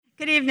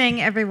Good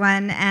evening,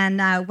 everyone,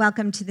 and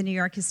welcome to the New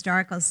York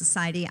Historical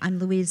Society. I'm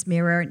Louise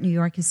Mirrer, New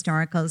York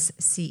Historical's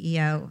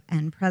CEO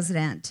and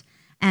president,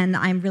 and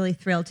I'm really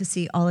thrilled to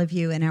see all of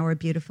you in our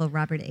beautiful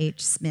Robert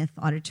H. Smith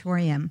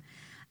Auditorium.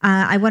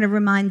 I want to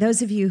remind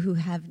those of you who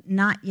have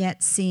not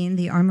yet seen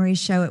the Armory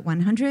Show at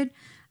 100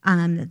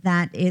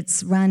 that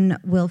its run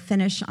will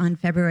finish on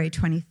February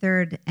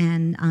 23rd,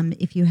 and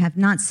if you have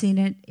not seen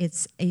it,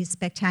 it's a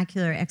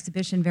spectacular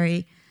exhibition,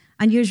 very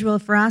unusual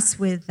for us,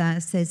 with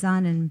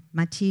Cézanne and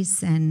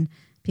Matisse and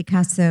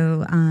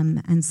Picasso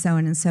and so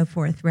on and so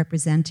forth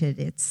represented.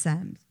 It's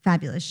a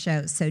fabulous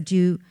show. So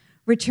do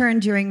return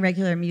during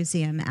regular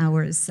museum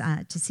hours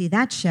to see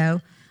that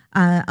show,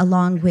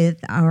 along with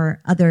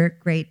our other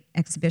great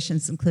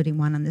exhibitions, including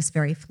one on this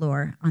very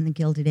floor on the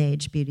Gilded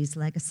Age, Beauty's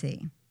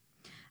Legacy.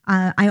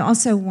 I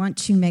also want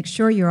to make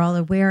sure you're all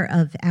aware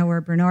of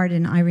our Bernard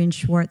and Irene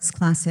Schwartz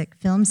classic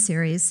film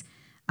series,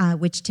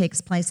 which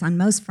takes place on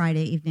most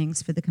Friday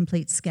evenings. For the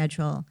complete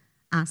schedule,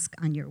 ask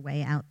on your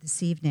way out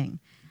this evening.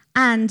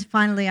 And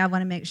finally, I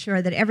want to make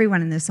sure that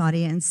everyone in this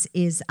audience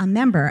is a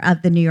member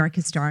of the New York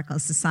Historical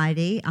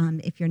Society.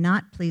 If you're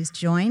not, please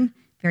join.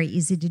 Very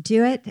easy to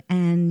do it,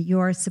 and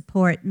your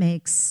support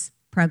makes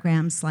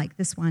programs like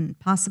this one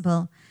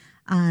possible,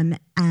 and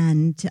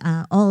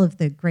all of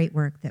the great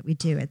work that we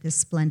do at this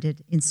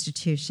splendid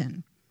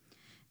institution.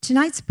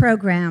 Tonight's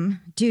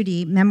program,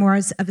 Duty,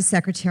 Memoirs of a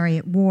Secretary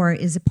at War,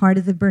 is a part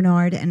of the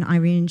Bernard and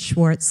Irene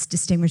Schwartz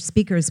Distinguished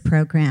Speakers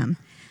Program.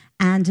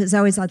 And as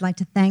always, I'd like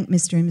to thank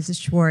Mr. and Mrs.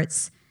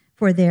 Schwartz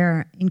for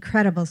their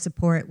incredible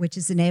support, which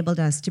has enabled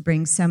us to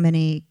bring so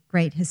many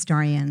great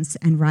historians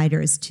and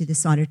writers to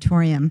this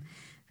auditorium.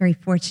 Very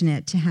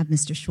fortunate to have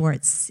Mr.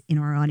 Schwartz in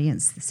our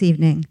audience this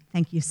evening.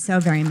 Thank you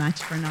so very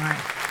much, Bernard.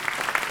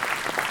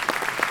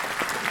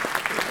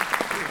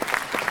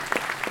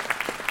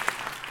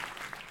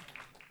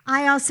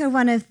 I also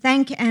want to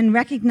thank and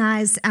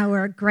recognize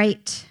our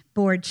great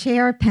board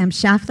chair, Pam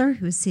Schaffler,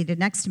 who's seated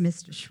next to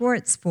Mr.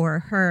 Schwartz, for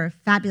her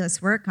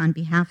fabulous work on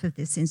behalf of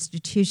this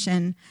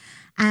institution,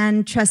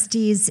 and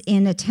trustees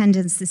in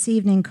attendance this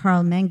evening,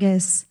 Carl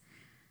Menges,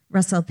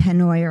 Russell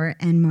Pennoyer,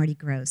 and Marty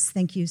Gross.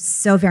 Thank you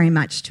so very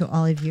much to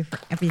all of you for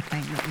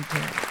everything that you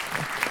do.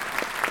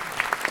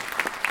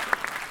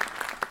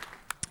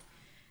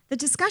 The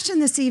discussion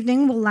this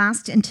evening will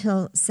last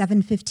until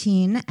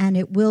 7:15, and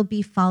it will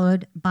be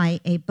followed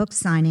by a book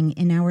signing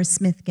in our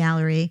Smith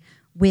Gallery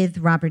with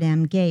Robert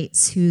M.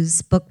 Gates,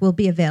 whose book will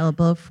be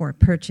available for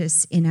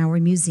purchase in our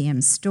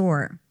museum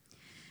store.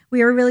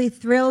 We are really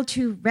thrilled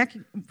to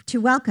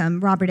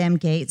welcome Robert M.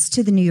 Gates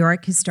to the New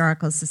York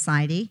Historical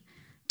Society.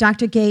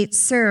 Dr. Gates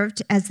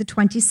served as the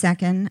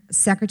 22nd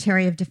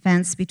Secretary of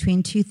Defense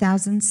between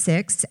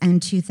 2006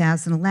 and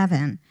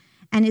 2011,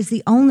 and is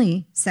the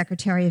only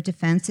Secretary of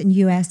Defense in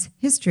U.S.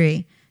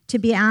 history to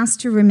be asked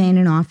to remain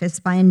in office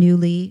by a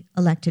newly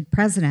elected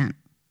president.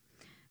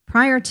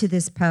 Prior to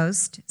this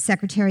post,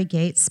 Secretary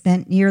Gates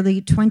spent nearly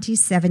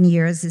 27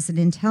 years as an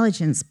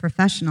intelligence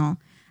professional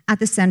at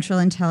the Central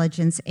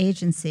Intelligence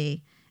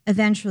Agency,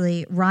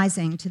 eventually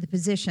rising to the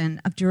position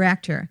of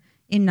director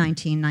in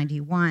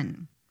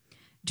 1991.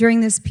 During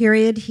this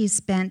period, he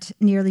spent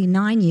nearly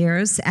 9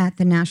 years at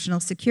the National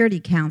Security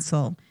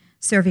Council,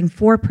 serving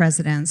 4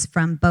 presidents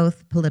from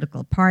both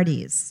political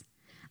parties.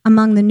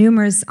 Among the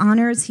numerous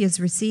honors he has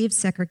received,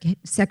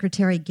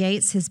 Secretary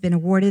Gates has been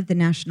awarded the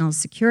National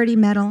Security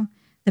Medal,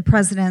 the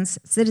President's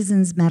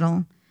Citizens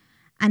Medal,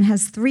 and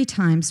has 3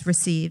 times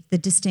received the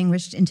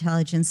Distinguished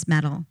Intelligence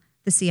Medal,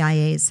 the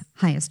CIA's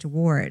highest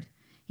award.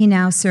 He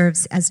now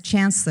serves as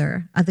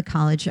Chancellor of the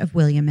College of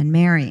William and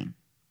Mary.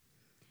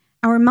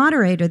 Our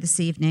moderator this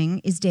evening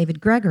is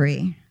David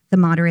Gregory, the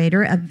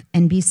moderator of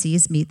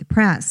NBC's Meet the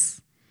Press.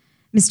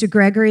 Mr.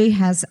 Gregory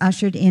has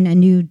ushered in a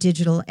new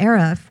digital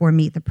era for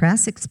Meet the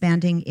Press,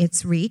 expanding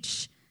its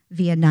reach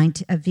via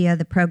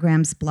the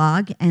program's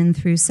blog and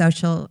through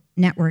social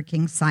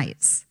networking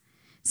sites.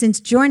 Since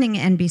joining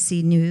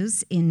NBC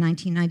News in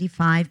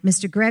 1995,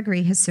 Mr.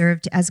 Gregory has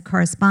served as a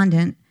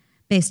correspondent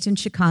based in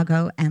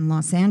Chicago and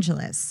Los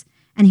Angeles,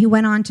 and he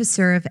went on to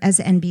serve as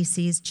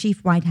NBC's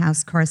chief White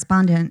House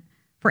correspondent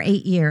for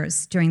 8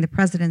 years during the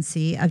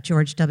presidency of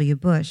George W.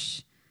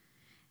 Bush.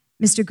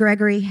 Mr.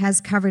 Gregory has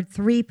covered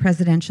 3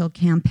 presidential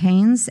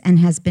campaigns and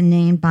has been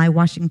named by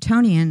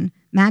Washingtonian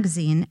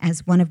magazine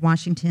as one of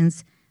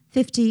Washington's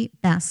 50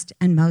 best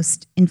and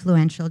most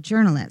influential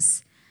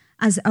journalists.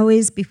 As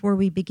always, before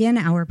we begin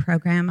our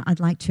program, I'd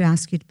like to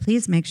ask you to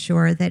please make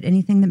sure that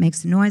anything that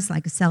makes a noise,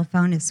 like a cell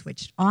phone, is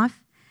switched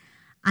off,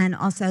 and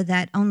also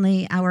that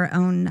only our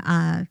own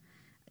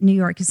New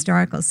York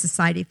Historical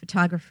Society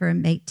photographer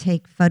may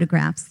take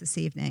photographs this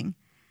evening.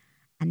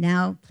 And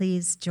now,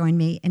 please join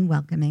me in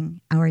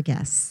welcoming our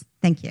guests.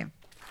 Thank you.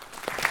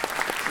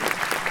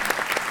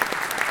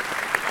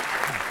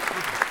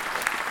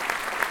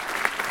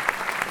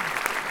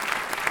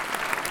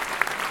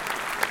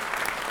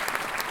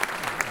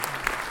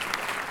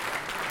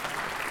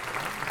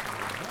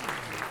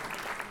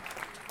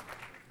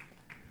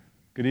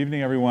 Good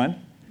evening,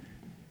 everyone.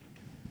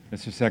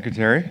 Mr.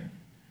 Secretary,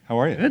 How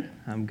are you? Good.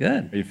 I'm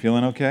good. Are you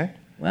feeling okay?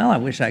 Well, I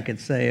wish I could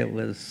say it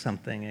was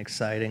something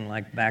exciting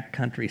like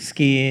backcountry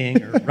skiing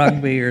or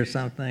rugby or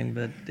something,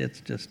 but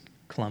it's just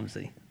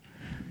clumsy.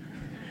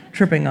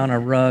 Tripping on a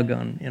rug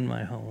in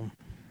my home.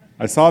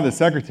 I saw the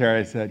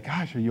secretary. I said,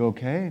 gosh, are you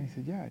okay? And he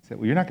said, yeah. I said,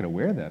 well, you're not going to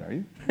wear that, are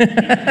you?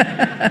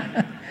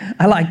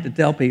 I like to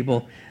tell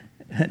people,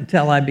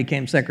 until I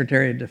became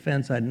Secretary of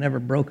Defense, I'd never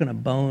broken a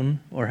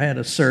bone or had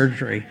a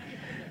surgery.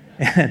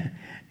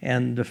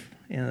 And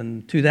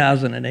in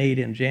 2008,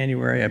 in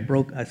January,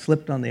 I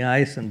slipped on the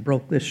ice and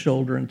broke this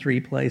shoulder in 3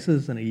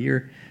 places, and a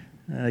year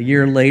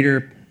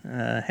later,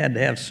 had to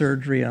have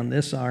surgery on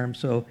this arm.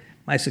 So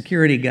my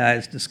security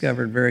guys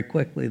discovered very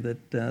quickly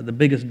that the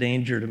biggest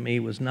danger to me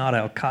was not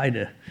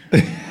Al-Qaeda,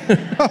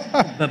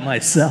 but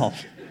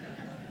myself.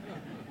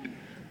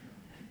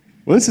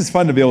 Well, this is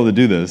fun to be able to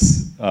do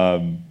this.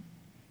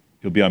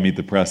 You'll be on Meet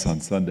the Press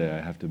on Sunday, I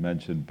have to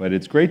mention. But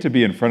it's great to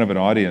be in front of an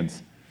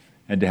audience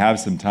and to have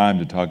some time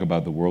to talk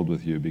about the world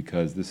with you,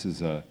 because it's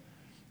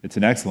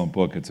an excellent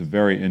book. It's a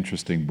very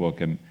interesting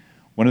book. And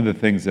one of the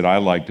things that I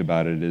liked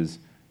about it is,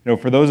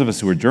 for those of us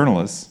who are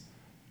journalists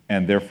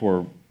and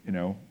therefore,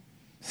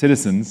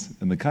 citizens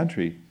in the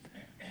country,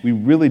 we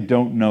really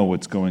don't know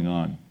what's going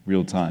on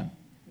real time.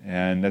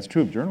 And that's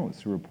true of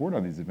journalists who report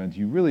on these events.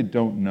 You really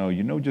don't know.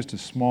 You know just a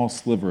small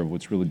sliver of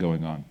what's really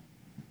going on.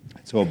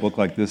 So a book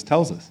like this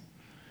tells us.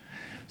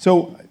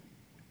 So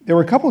there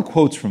were a couple of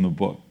quotes from the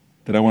book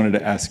that I wanted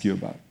to ask you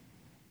about.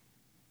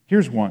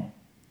 Here's one.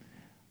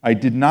 I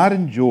did not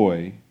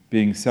enjoy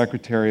being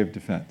Secretary of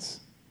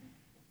Defense.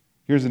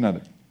 Here's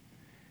another.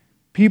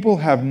 People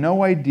have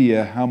no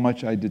idea how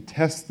much I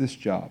detest this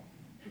job.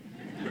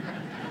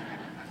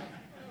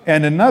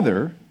 And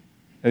another,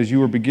 as you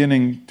were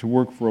beginning to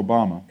work for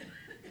Obama,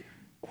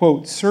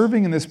 quote,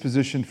 serving in this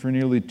position for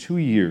nearly 2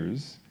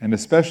 years, and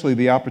especially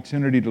the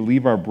opportunity to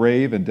leave our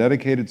brave and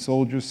dedicated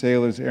soldiers,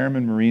 sailors,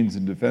 airmen, Marines,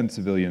 and defense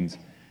civilians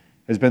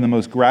has been the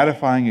most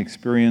gratifying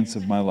experience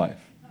of my life.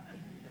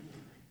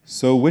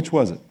 So which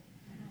was it?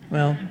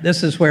 Well,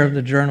 this is where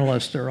the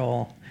journalists are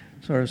all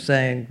sort of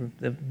saying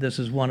that this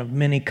is one of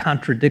many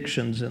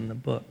contradictions in the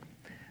book.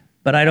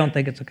 But I don't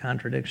think it's a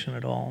contradiction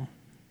at all.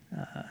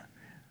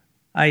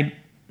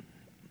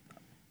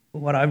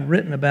 What I've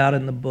written about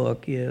in the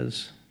book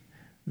is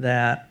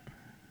that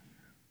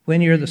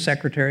when you're the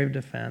Secretary of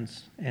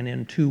Defense and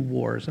in 2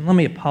 wars, and let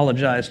me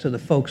apologize to the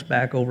folks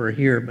back over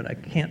here, but I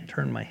can't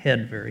turn my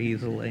head very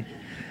easily.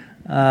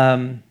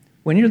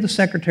 When you're the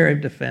Secretary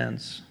of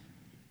Defense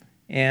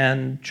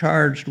and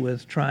charged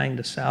with trying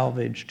to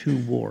salvage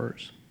 2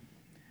 wars,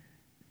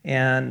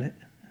 and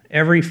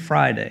every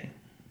Friday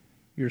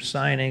you're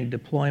signing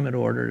deployment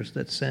orders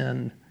that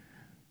send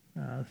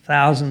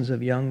thousands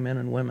of young men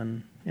and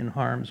women in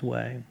harm's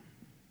way,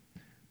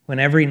 when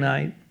every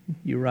night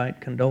you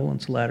write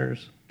condolence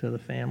letters to the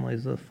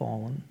families of the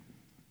fallen,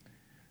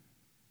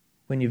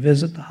 when you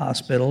visit the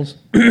hospitals,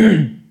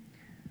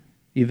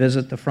 you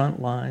visit the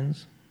front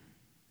lines,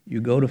 you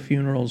go to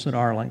funerals at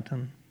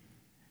Arlington,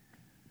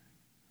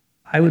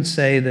 I would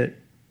say that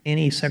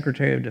any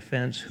Secretary of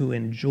Defense who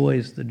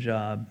enjoys the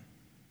job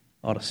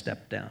ought to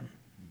step down.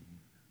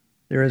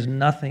 There is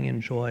nothing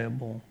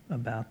enjoyable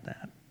about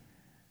that.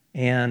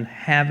 And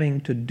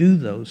having to do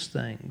those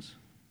things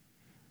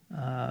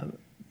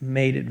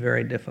made it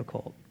very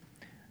difficult.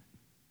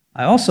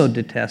 I also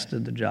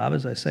detested the job,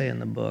 as I say in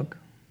the book,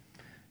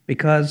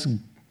 because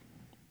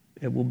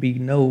it will be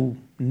no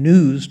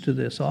news to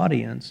this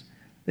audience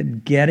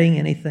that getting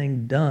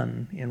anything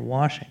done in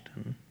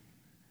Washington,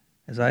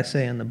 as I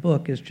say in the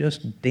book, is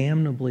just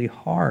damnably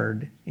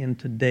hard in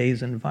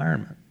today's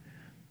environment.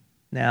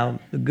 Now,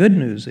 the good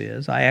news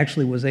is I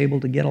actually was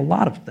able to get a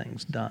lot of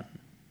things done,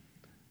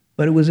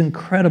 but it was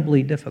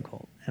incredibly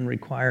difficult and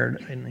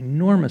required an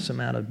enormous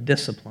amount of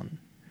discipline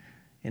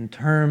in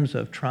terms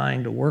of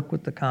trying to work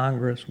with the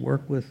Congress,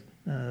 work with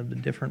the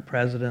different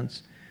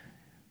presidents,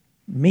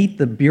 meet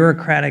the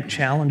bureaucratic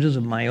challenges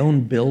of my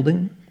own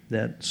building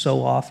that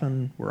so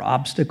often were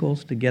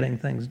obstacles to getting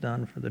things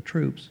done for the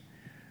troops.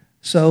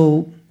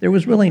 So there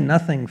was really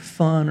nothing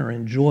fun or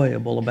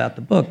enjoyable about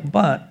the book,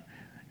 but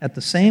at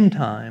the same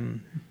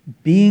time,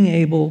 being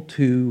able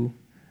to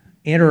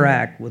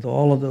interact with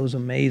all of those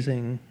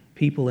amazing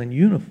people in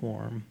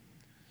uniform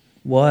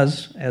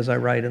was, as I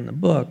write in the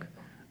book,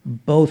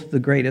 both the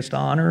greatest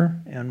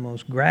honor and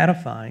most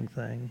gratifying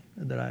thing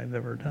that I've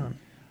ever done.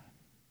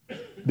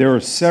 There are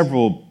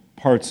several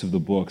parts of the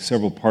book,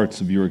 several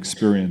parts of your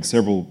experience,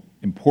 several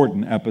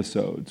important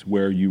episodes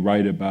where you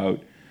write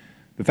about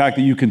the fact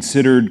that you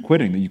considered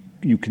quitting, that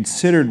you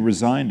considered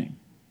resigning.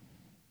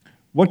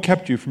 What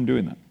kept you from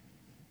doing that?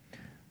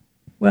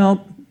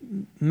 Well,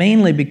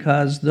 mainly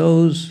because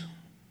when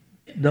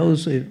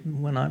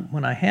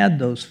I had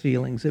those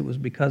feelings, it was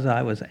because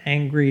I was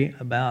angry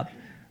about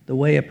the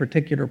way a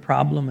particular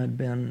problem had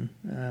been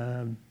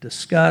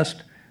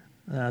discussed,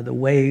 the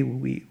way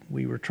we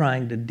were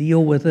trying to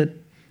deal with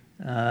it,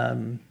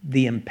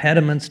 the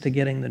impediments to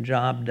getting the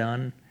job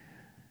done.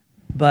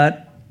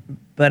 But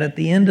at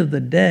the end of the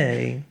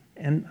day,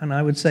 and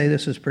I would say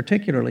this is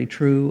particularly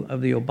true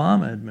of the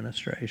Obama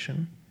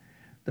administration,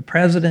 the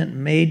president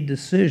made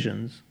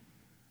decisions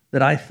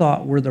that I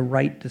thought were the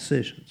right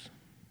decisions.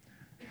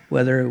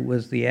 Whether it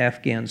was the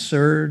Afghan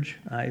surge,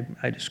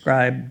 I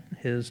described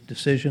his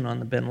decision on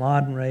the bin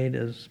Laden raid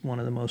as one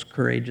of the most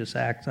courageous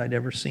acts I'd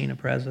ever seen a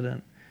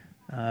president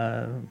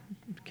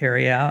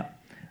carry out.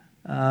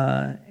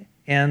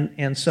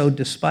 And so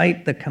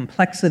despite the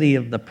complexity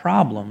of the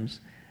problems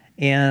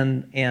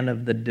and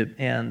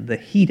the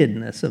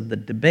heatedness of the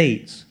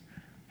debates,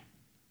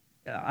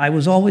 I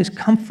was always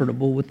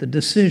comfortable with the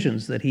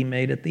decisions that he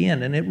made at the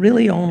end. And it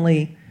really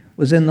only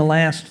was in the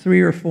last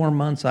 3 or 4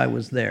 months I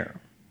was there.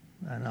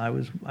 And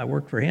I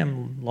worked for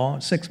him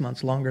 6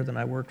 months longer than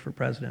I worked for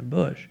President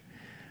Bush.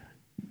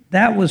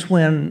 That was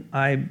when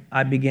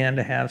I began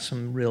to have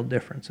some real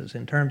differences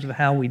in terms of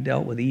how we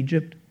dealt with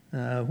Egypt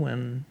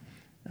when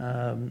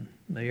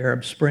the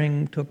Arab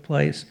Spring took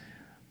place.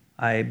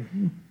 I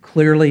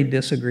clearly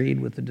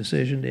disagreed with the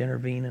decision to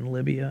intervene in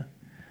Libya.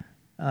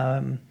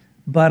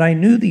 But I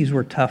knew these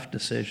were tough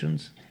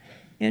decisions.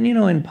 And, you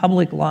know, in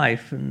public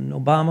life, and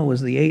Obama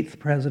was the 8th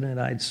president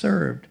I'd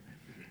served,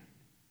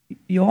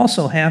 you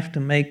also have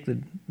to make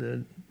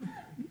the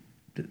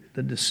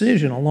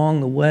decision along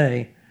the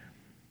way.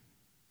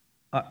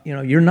 You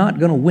know, you're not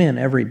going to win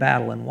every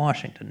battle in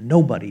Washington.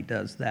 Nobody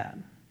does that.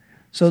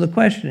 So the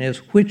question is,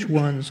 which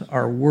ones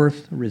are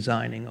worth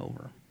resigning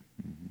over?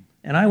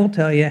 And I will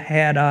tell you,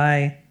 had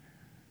I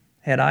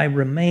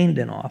remained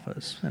in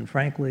office, and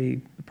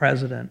frankly, the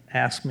president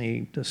asked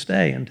me to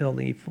stay until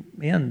the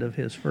end of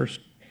his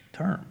first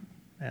term.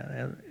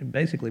 It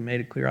basically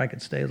made it clear I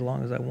could stay as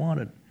long as I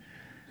wanted.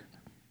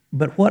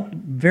 But what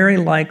very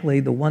likely,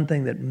 the one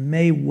thing that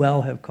may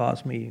well have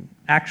caused me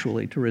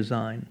actually to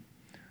resign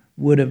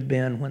would have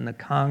been when the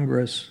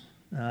Congress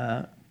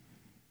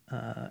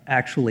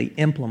actually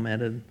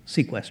implemented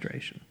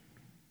sequestration.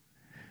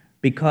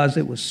 Because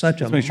it was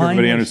such a Let's make sure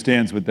everybody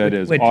understands what that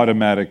is.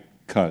 Automatic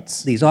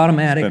cuts. These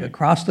automatic,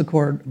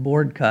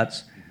 across-the-board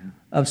cuts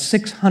of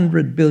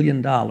 $600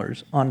 billion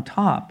on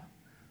top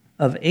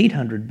of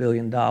 $800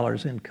 billion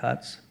in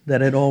cuts that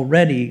had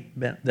already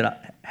been,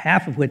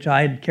 half of which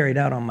I had carried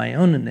out on my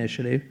own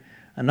initiative,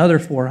 another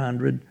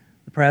 400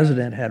 the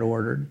president had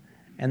ordered,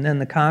 and then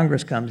the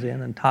Congress comes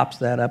in and tops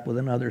that up with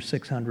another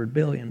 $600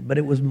 billion. But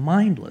it was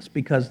mindless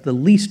because the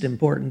least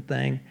important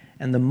thing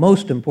and the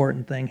most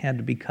important thing had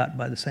to be cut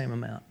by the same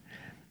amount.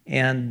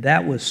 And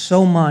that was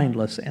so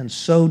mindless and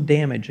so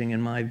damaging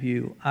in my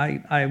view.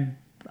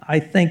 I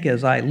think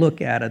as I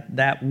look at it,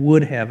 that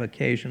would have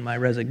occasioned my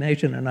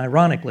resignation, and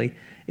ironically,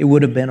 it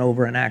would have been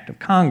over an act of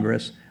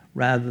Congress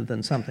rather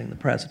than something the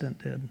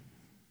president did.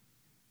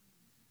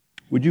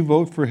 Would you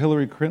vote for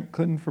Hillary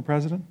Clinton for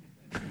president?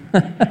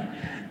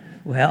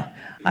 Well,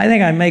 I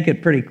think I make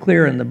it pretty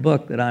clear in the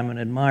book that I'm an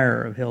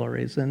admirer of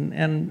Hillary's,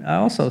 and I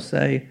also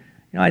say,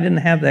 you know, I didn't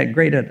have that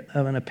great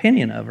of an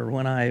opinion of her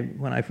when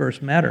I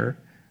first met her,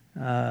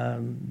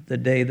 the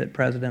day that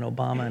President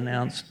Obama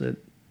announced that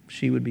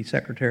she would be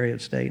Secretary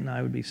of State and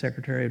I would be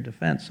Secretary of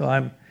Defense. So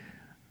I'm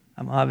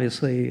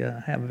obviously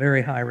have a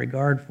very high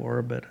regard for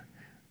her, but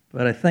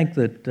I think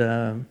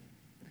that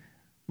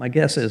my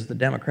guess is the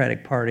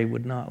Democratic Party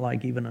would not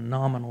like even a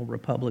nominal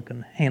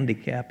Republican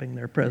handicapping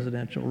their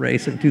presidential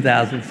race in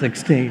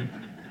 2016.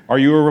 Are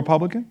you a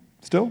Republican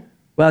still?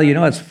 Well, you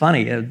know, it's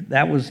funny.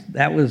 That was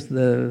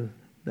the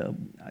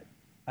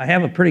I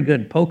have a pretty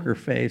good poker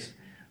face,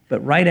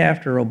 but right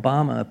after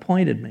Obama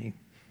appointed me,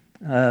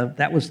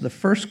 that was the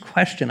first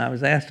question I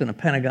was asked in a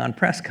Pentagon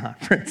press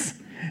conference.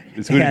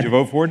 Who did you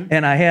vote for?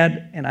 And I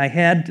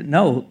had to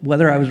know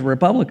whether I was a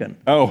Republican.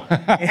 Oh.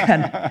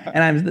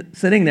 and I'm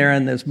sitting there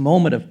in this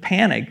moment of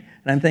panic,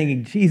 and I'm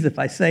thinking, geez, if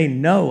I say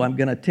no, I'm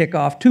going to tick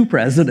off 2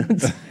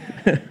 presidents.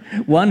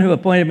 One who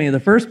appointed me in the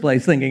first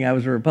place thinking I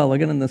was a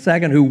Republican, and the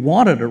second who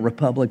wanted a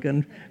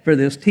Republican for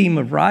this team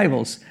of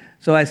rivals.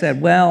 So I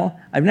said, well,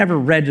 I've never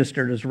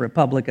registered as a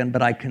Republican,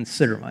 but I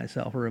consider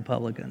myself a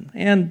Republican.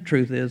 And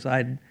truth is,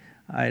 I'd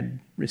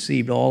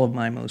received all of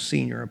my most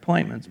senior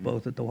appointments,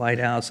 both at the White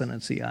House and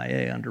at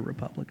CIA, under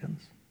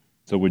Republicans.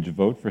 So would you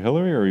vote for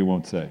Hillary, or you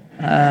won't say?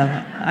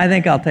 I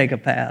think I'll take a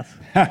pass.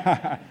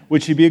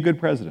 Would she be a good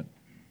president?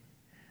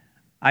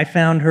 I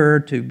found her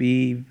to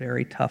be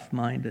very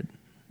tough-minded.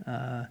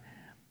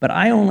 But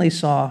I only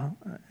saw,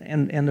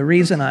 and the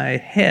reason I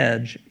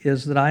hedge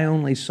is that I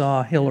only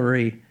saw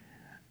Hillary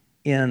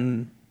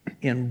in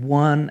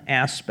one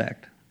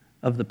aspect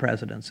of the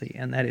presidency,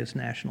 and that is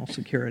national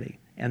security.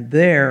 And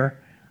there,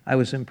 I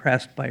was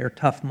impressed by her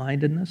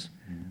tough-mindedness,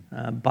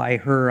 by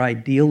her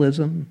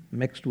idealism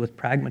mixed with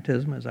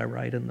pragmatism, as I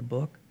write in the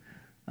book.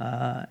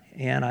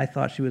 And I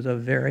thought she was a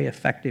very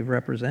effective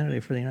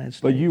representative for the United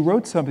States. But you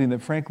wrote something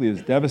that, frankly,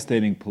 is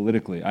devastating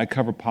politically. I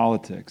cover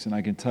politics, and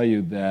I can tell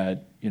you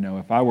that, you know,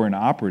 if I were an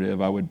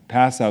operative, I would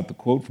pass out the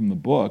quote from the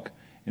book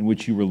in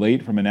which you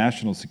relate from a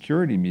national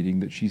security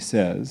meeting that she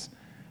says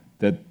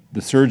that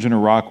the surge in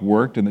Iraq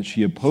worked and that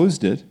she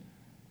opposed it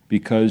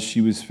because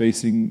she was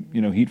facing,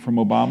 you know, heat from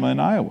Obama in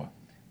Iowa.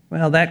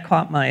 Well, that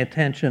caught my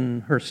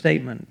attention, her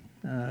statement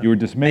You were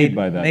dismayed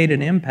by that. Made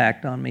an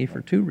impact on me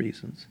for two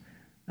reasons.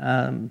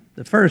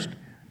 The first,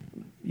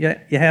 you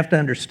have to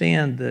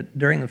understand that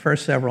during the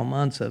first several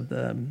months of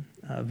the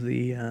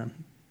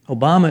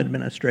Obama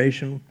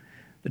administration,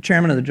 the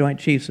chairman of the Joint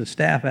Chiefs of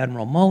Staff,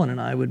 Admiral Mullen,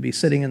 and I would be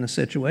sitting in the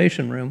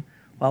Situation Room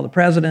while the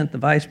president, the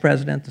vice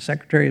president, the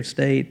secretary of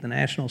state, the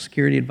national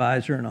security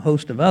advisor, and a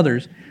host of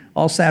others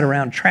all sat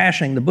around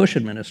trashing the Bush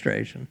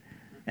administration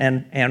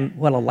and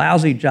what a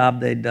lousy job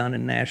they'd done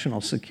in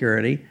national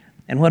security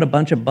and what a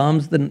bunch of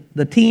bums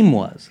the team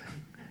was.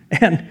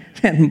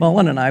 And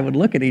Mullen and I would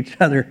look at each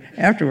other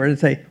afterward and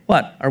say,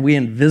 what, are we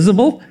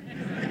invisible?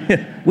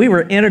 We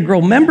were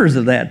integral members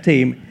of that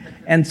team.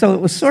 And so it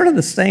was sort of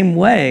the same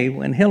way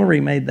when Hillary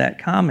made that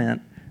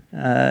comment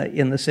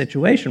in the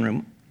Situation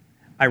Room,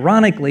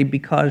 ironically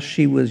because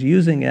she was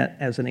using it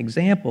as an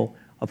example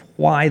of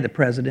why the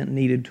president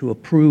needed to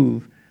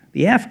approve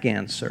the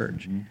Afghan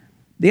surge. Mm-hmm.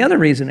 The other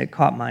reason it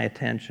caught my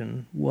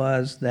attention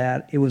was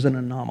that it was an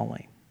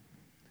anomaly.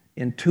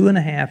 In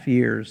 2.5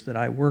 years that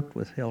I worked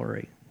with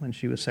Hillary when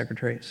she was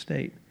Secretary of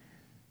State,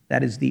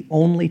 that is the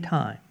only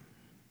time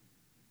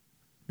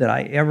that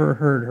I ever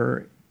heard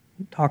her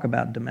talk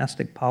about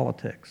domestic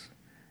politics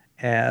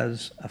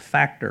as a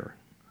factor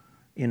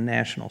in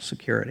national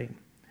security.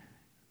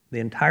 The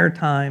entire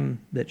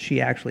time that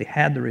she actually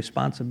had the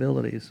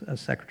responsibilities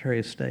as Secretary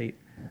of State,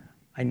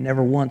 I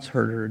never once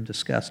heard her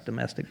discuss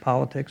domestic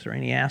politics or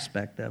any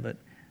aspect of it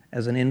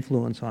as an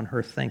influence on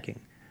her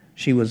thinking.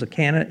 She was a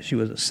candidate, she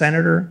was a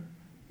senator,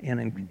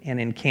 and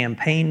in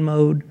campaign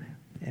mode,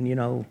 and you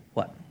know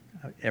what?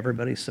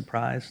 Everybody's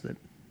surprised that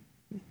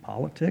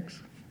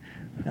politics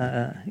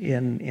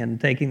in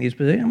taking these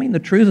positions. I mean, the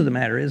truth of the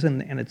matter is,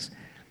 and it's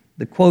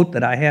the quote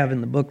that I have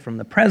in the book from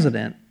the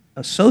president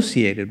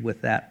associated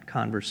with that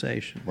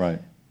conversation. Right.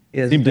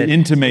 Seemed to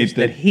intimate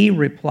that he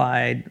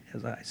replied,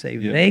 as I say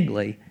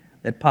vaguely,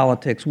 that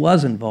politics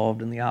was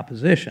involved in the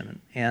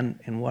opposition.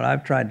 And what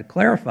I've tried to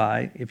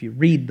clarify, if you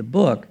read the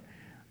book,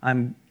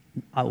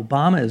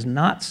 Obama is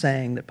not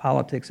saying that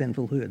politics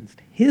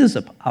influenced his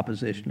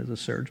opposition to the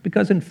surge,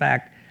 because in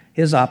fact,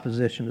 his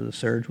opposition to the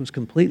surge was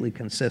completely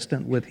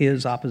consistent with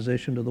his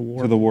opposition to the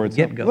war. To the war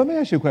itself. Let me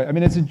ask you a question. I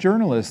mean, as a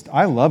journalist,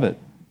 I love it.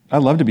 I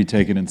love to be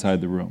taken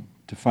inside the room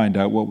to find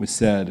out what was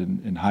said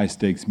in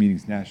high-stakes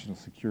meetings, national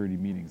security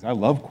meetings. I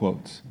love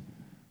quotes.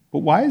 But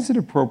why is it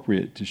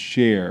appropriate to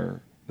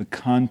share the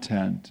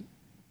content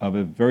of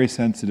a very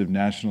sensitive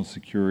national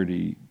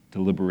security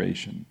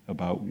deliberation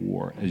about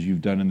war, as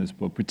you've done in this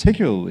book,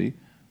 particularly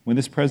when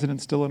this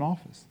president's still in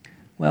office?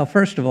 Well,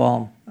 first of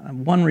all,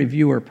 one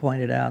reviewer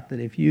pointed out that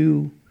if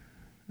you,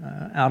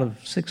 out of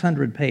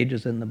 600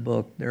 pages in the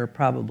book, there are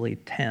probably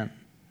 10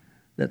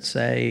 that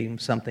say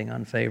something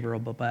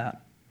unfavorable about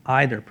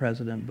either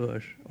President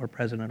Bush or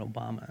President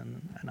Obama.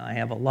 And I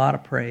have a lot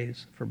of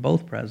praise for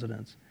both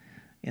presidents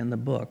in the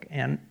book.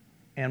 And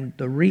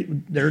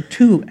there are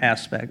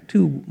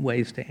two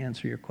ways to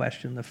answer your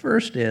question. The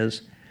first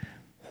is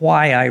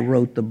why I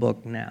wrote the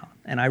book now.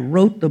 And I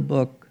wrote the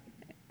book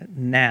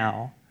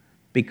now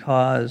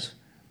because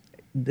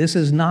this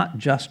is not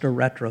just a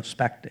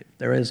retrospective.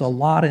 There is a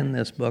lot in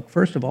this book,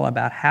 first of all,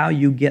 about how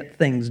you get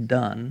things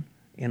done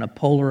in a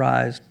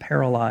polarized,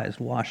 paralyzed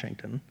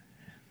Washington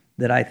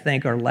that I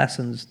think are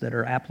lessons that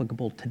are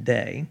applicable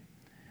today.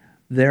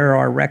 There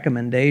are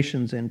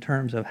recommendations in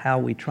terms of how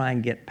we try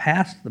and get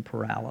past the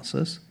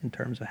paralysis, in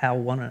terms of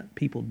how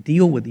people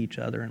deal with each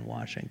other in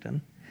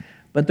Washington.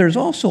 But there's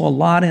also a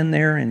lot in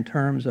there in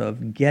terms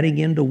of getting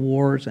into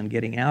wars and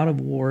getting out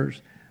of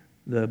wars,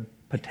 the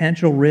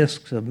potential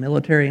risks of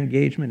military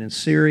engagement in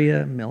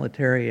Syria,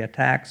 military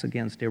attacks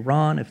against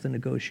Iran if the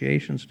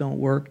negotiations don't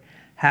work,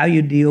 how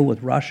you deal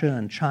with Russia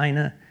and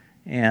China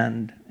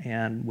and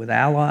with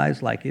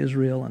allies like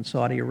Israel and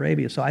Saudi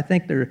Arabia. So I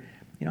think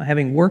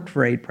having worked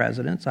for 8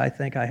 presidents, I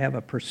think I have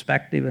a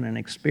perspective and an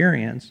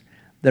experience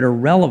that are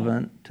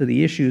relevant to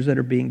the issues that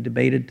are being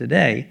debated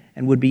today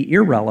and would be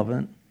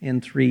irrelevant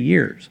in 3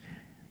 years.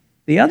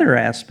 The other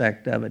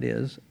aspect of it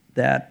is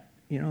that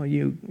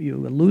you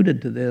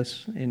alluded to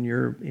this in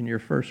your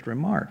first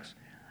remarks.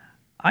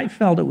 I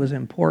felt it was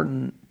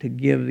important to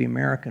give the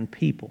American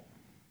people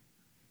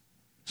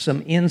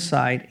some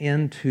insight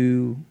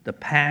into the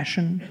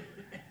passion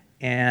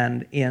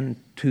and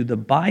into the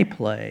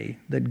byplay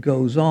that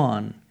goes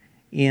on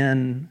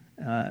in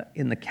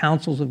the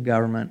councils of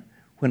government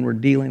when we're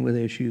dealing with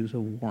issues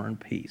of war and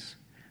peace,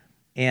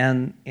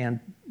 and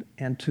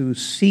to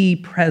see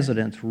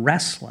presidents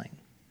wrestling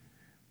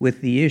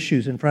with the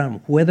issues in front of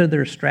them, whether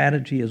their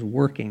strategy is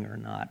working or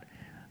not,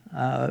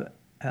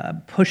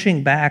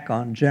 pushing back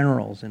on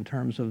generals in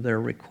terms of their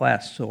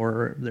requests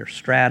or their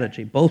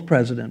strategy. Both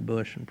President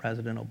Bush and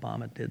President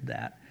Obama did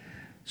that.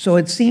 So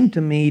it seemed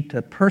to me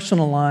to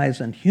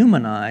personalize and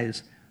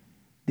humanize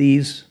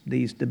these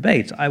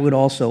debates. I would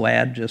also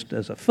add, just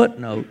as a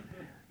footnote,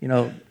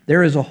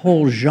 there is a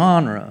whole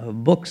genre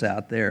of books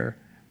out there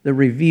that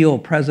reveal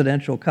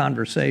presidential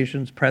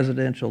conversations,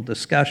 presidential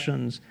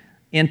discussions,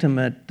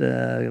 intimate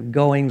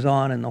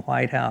goings-on in the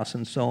White House,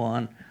 and so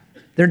on,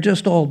 they're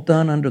just all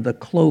done under the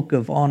cloak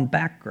of on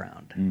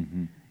background.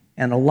 Mm-hmm.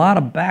 And a lot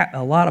of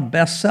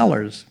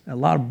bestsellers, a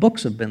lot of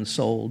books have been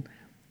sold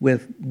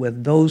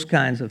with those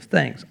kinds of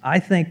things. I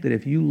think that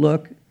if you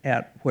look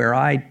at where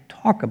I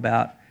talk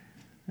about,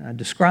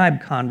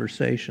 describe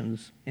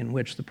conversations in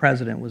which the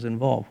president was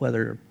involved,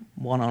 whether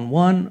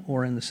one-on-one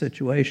or in the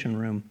Situation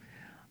Room,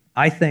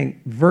 I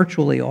think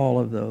virtually all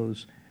of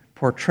those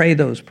portray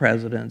those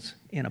presidents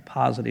in a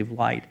positive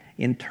light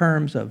in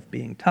terms of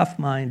being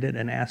tough-minded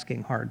and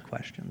asking hard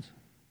questions.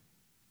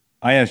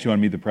 I asked you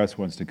on Meet the Press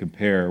once to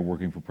compare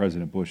working for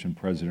President Bush and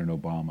President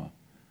Obama.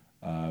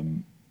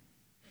 And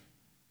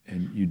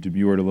you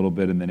demurred a little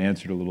bit and then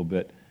answered a little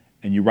bit,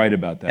 and you write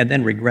about that. And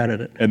then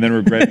regretted it. And then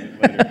regretted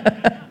it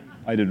later.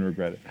 I didn't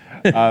regret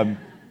it.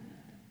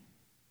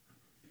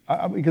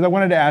 Because I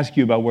wanted to ask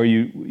you about where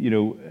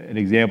an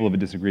example of a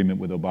disagreement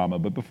with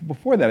Obama. But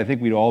before that, I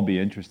think we'd all be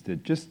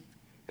interested. Just,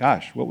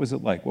 gosh, what was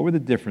it like? What were the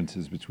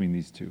differences between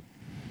these two?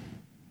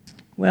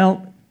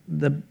 Well,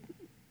 the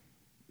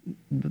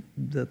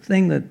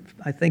thing that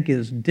I think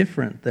is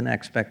different than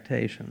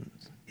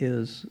expectations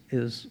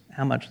is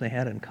how much they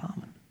had in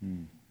common.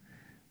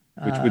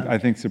 Which would, I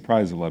think,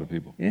 surprise a lot of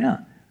people. Yeah.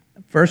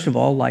 First of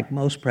all, like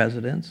most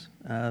presidents,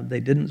 they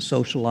didn't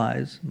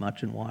socialize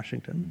much in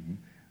Washington.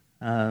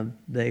 Mm-hmm.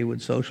 They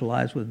would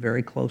socialize with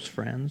very close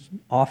friends,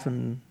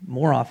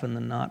 more often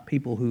than not,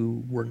 people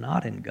who were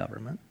not in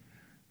government,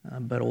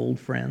 but old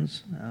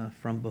friends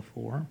from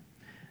before.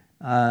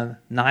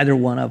 Neither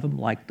one of them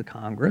liked the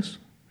Congress,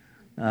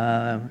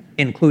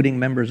 including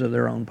members of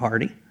their own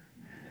party,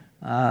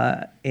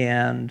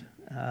 and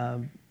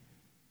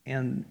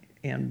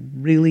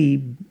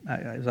really,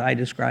 as I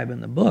describe in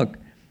the book,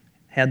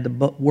 had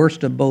the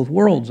worst of both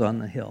worlds on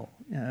the Hill.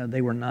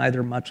 They were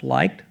neither much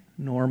liked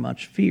nor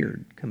much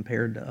feared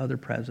compared to other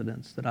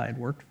presidents that I had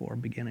worked for,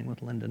 beginning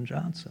with Lyndon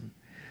Johnson.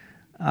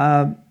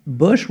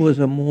 Bush was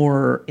a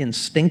more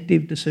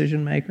instinctive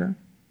decision maker.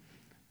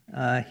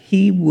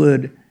 He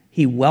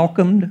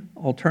welcomed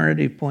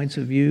alternative points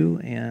of view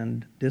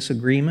and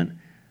disagreement,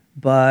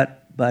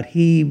 but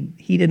he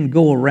didn't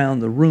go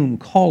around the room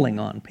calling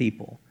on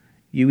people.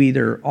 You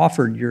either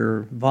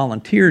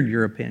volunteered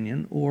your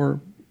opinion, or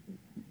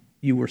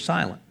you were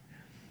silent.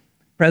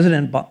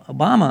 President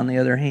Obama, on the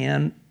other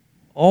hand,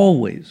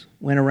 always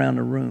went around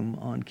the room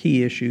on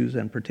key issues,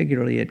 and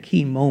particularly at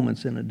key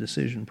moments in a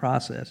decision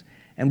process,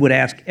 and would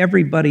ask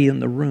everybody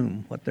in the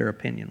room what their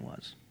opinion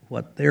was,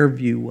 what their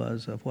view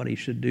was of what he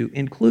should do,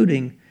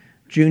 including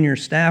junior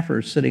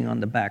staffers sitting on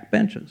the back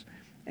benches.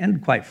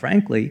 And quite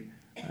frankly,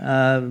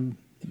 that,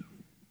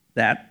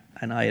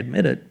 and I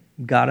admit it,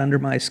 got under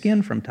my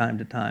skin from time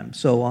to time.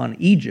 So on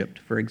Egypt,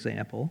 for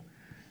example,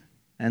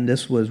 and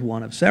this was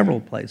one of several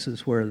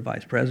places where the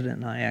vice president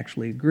and I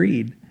actually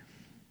agreed,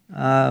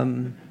 the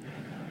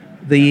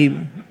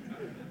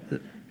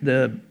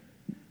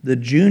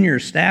junior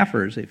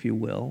staffers, if you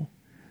will,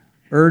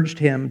 urged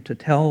him to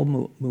tell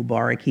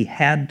Mubarak he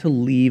had to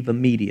leave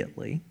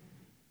immediately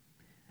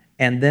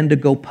and then to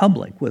go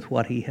public with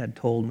what he had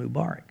told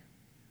Mubarak.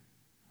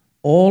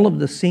 All of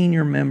the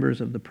senior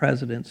members of the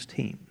president's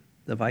team,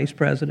 the vice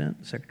president,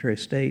 the secretary of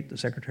state, the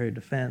secretary of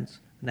defense,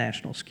 the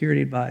national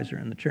security advisor,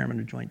 and the chairman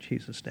of Joint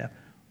Chiefs of Staff,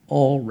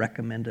 all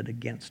recommended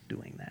against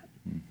doing that.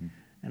 Mm-hmm.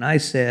 And I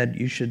said,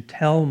 you should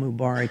tell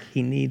Mubarak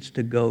he needs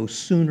to go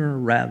sooner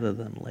rather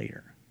than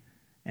later.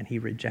 And he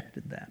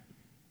rejected that.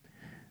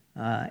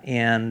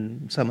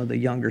 And some of the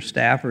younger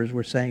staffers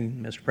were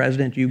saying, Mr.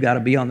 President, you've got to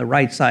be on the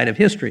right side of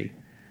history.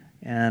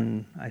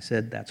 And I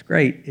said, that's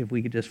great if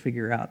we could just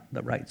figure out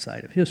the right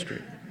side of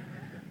history.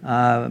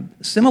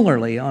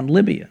 Similarly, on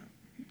Libya,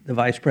 the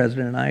vice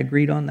president and I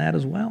agreed on that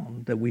as well,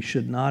 that we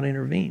should not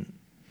intervene.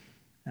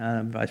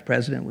 The vice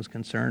president was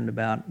concerned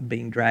about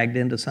being dragged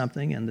into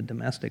something and the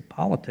domestic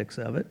politics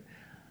of it.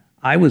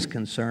 I was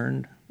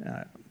concerned.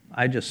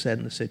 I just said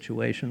in the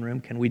Situation Room,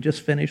 can we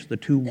just finish the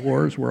 2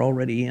 wars we're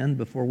already in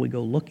before we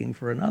go looking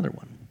for another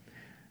one?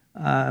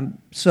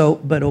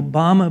 But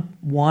Obama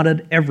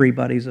wanted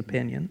everybody's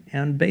opinion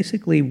and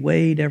basically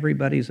weighed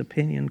everybody's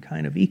opinion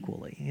kind of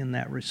equally in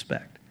that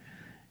respect.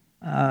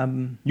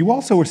 You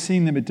also were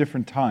seeing them at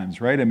different times,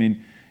 right? I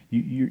mean,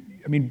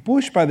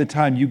 Bush, by the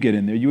time you get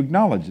in there, you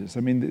acknowledge this. I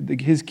mean,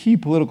 his key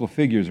political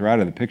figures are out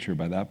of the picture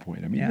by that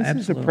point. I mean, this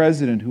is a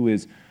president who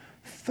is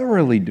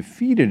thoroughly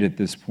defeated at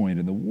this point,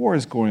 and the war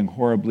is going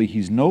horribly.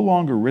 He's no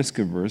longer risk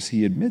averse.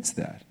 He admits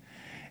that.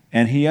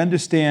 And he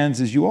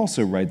understands, as you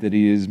also write, that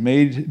he has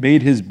made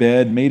his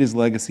bed, made his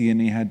legacy, and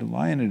he had to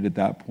lie in it at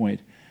that point.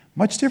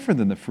 Much different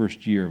than the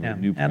first year of a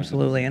new president.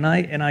 Absolutely. And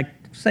I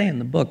say in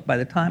the book, by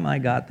the time I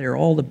got there,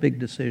 all the big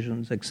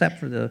decisions, except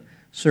for the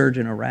surge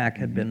in Iraq,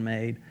 had been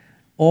made.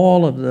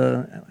 All of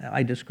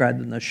I described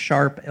them, the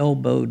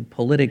sharp-elbowed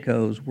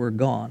politicos were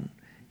gone.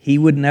 He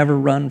would never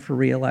run for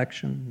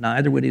re-election,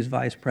 neither would his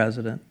vice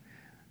president.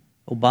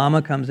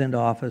 Obama comes into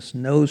office,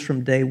 knows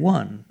from day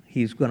one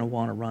he's going to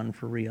want to run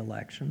for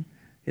re-election.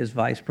 His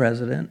vice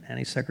president and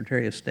his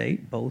secretary of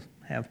state both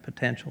have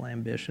potential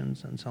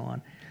ambitions and so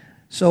on.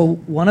 So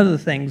one of the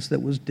things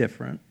that was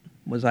different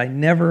was I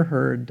never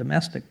heard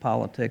domestic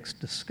politics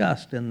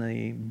discussed in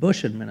the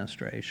Bush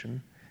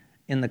administration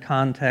in the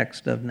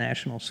context of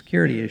national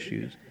security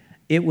issues.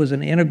 It was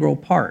an integral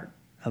part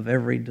of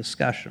every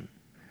discussion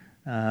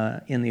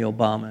in the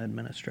Obama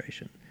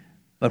administration.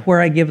 But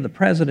where I give the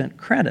President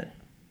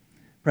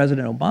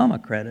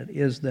Obama credit,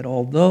 is that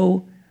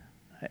although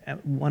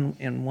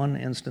in one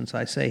instance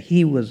I say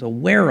he was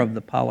aware of the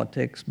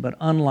politics, but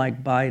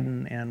unlike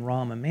Biden and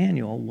Rahm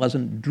Emanuel,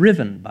 wasn't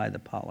driven by the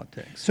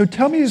politics. So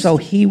tell me... So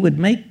he would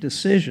make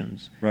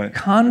decisions right.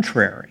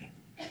 contrary.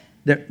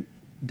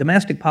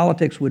 Domestic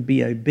politics would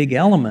be a big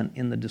element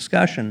in the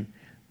discussion,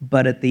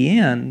 but at the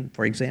end,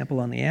 for example,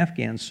 on the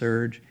Afghan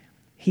surge,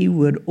 he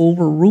would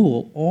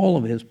overrule all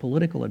of his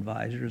political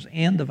advisors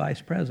and the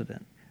vice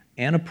president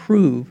and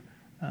approve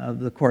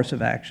the course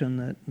of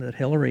action that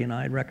Hillary and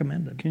I had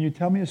recommended. Can you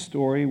tell me a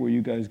story where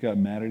you guys got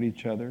mad at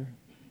each other?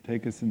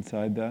 Take us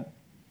inside that.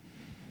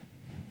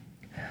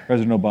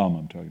 President Obama,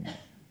 I'm talking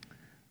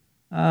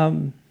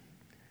about.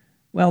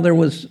 Well, there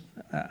was,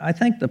 I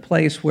think the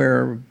place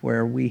where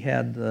we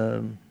had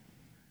the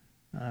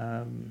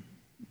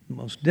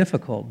most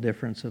difficult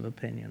difference of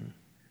opinion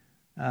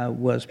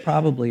was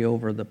probably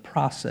over the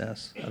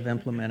process of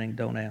implementing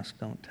Don't Ask,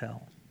 Don't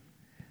Tell.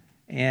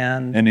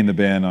 And ending the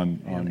ban on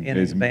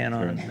gays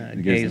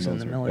in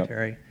the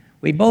military. Yep.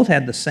 We both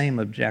had the same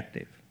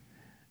objective,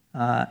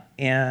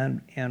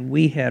 and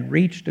we had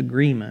reached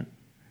agreement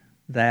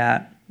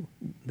that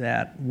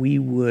we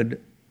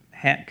would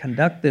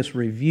conduct this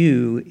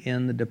review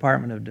in the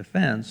Department of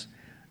Defense,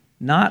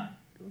 not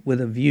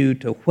with a view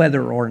to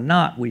whether or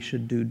not we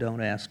should do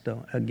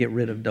get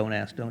rid of Don't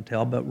Ask, Don't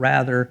Tell, but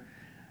rather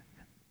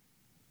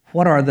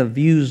what are the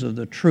views of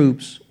the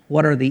troops.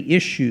 What are the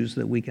issues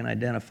that we can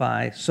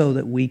identify so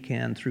that we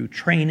can, through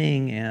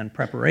training and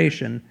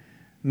preparation,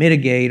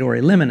 mitigate or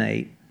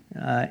eliminate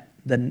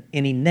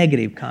any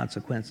negative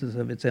consequences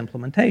of its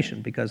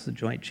implementation? Because the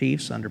Joint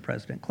Chiefs under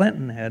President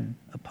Clinton had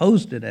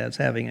opposed it as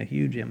having a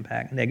huge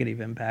negative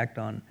impact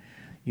on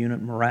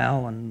unit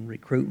morale and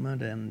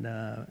recruitment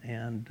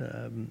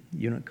and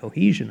unit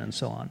cohesion and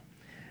so on.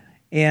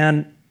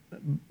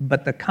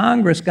 But the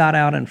Congress got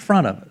out in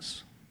front of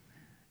us.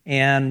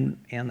 And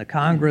the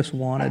Congress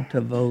wanted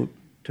to vote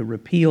to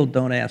repeal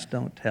Don't Ask,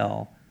 Don't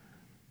Tell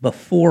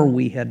before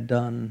we had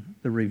done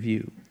the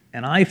review.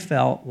 And I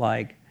felt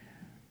like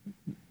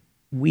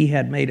we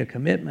had made a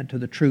commitment to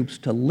the troops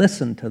to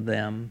listen to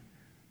them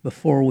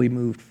before we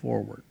moved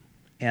forward.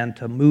 And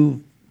to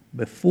move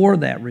before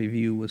that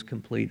review was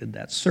completed,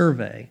 that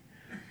survey,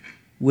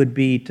 would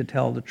be to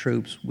tell the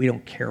troops, we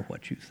don't care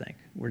what you think.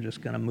 We're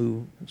just going to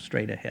move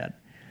straight ahead.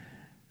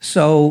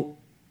 So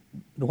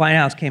the White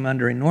House came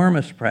under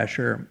enormous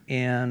pressure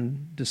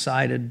and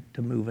decided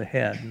to move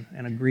ahead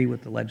and agree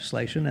with the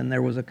legislation, and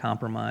there was a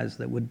compromise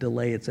that would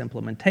delay its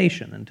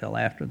implementation until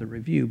after the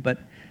review. But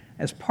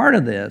as part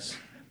of this,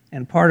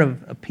 and part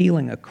of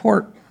appealing a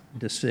court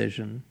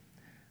decision,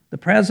 the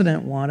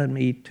President wanted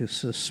me to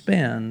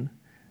suspend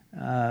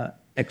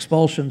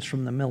expulsions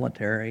from the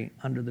military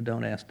under the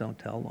Don't Ask, Don't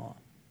Tell law.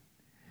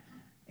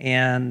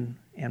 And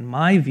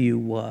my view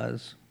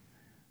was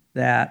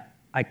that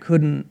I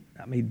couldn't,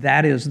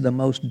 that is the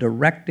most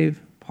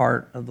directive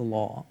part of the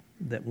law,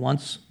 that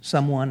once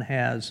someone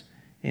has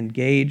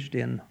engaged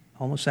in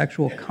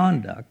homosexual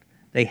conduct,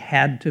 they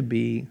had to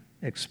be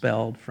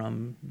expelled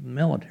from the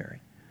military.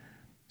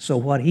 So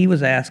what he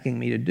was asking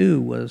me to do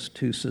was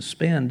to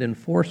suspend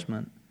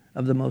enforcement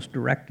of the most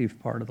directive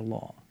part of the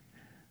law.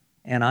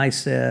 And I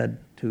said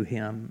to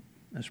him,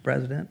 Mr.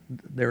 President,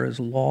 there is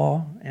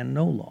law and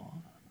no law.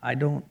 I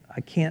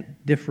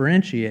can't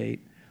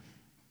differentiate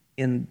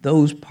in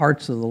those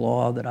parts of the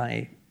law that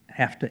I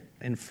have to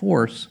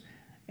enforce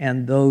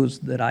and those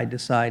that I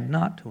decide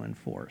not to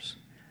enforce.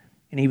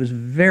 And he was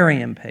very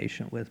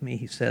impatient with me.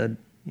 He said,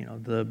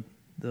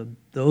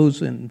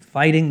 those in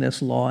fighting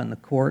this law in the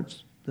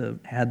courts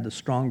had the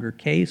stronger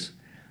case,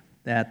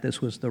 that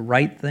this was the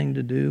right thing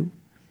to do,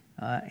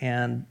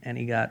 and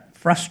he got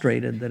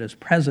frustrated that as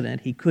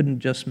president he couldn't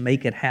just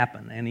make it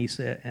happen. And he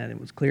said, and it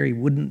was clear he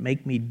wouldn't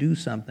make me do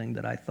something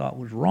that I thought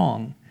was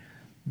wrong,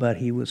 but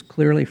he was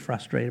clearly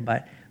frustrated by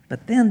it.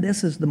 But then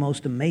this is the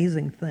most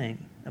amazing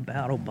thing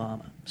about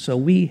Obama. So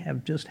we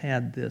have just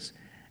had this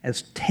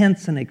as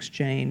tense an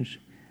exchange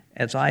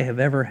as I have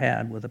ever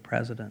had with a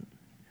president.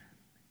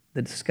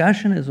 The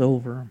discussion is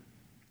over,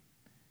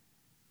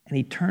 and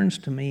he turns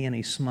to me and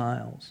he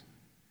smiles.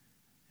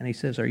 And he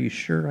says, "Are you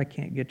sure I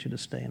can't get you to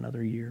stay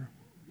another year?"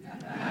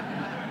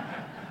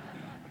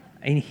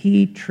 And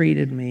he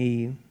treated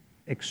me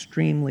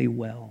extremely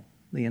well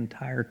the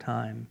entire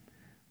time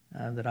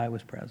that I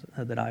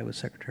was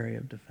Secretary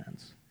of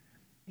Defense.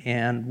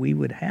 And we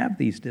would have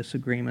these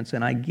disagreements,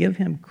 and I give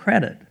him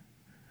credit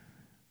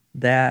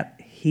that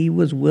he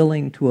was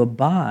willing to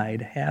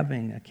abide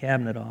having a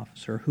cabinet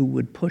officer who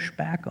would push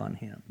back on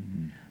him.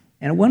 Mm-hmm.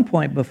 And at one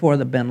point before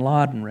the bin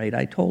Laden raid,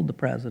 I told the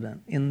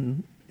president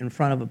in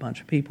front of a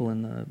bunch of people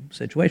in the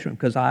situation,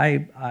 because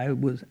I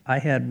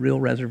had real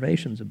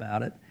reservations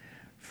about it,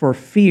 for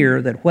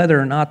fear that whether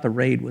or not the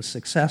raid was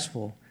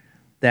successful,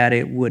 that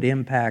it would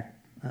impact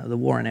the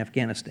war in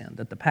Afghanistan,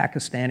 that the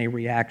Pakistani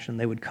reaction,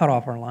 they would cut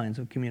off our lines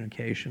of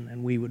communication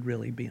and we would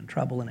really be in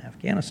trouble in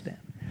Afghanistan.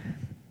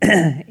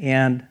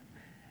 and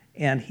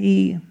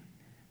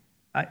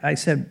I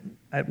said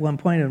at one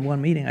point in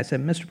one meeting, I said,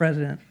 Mr.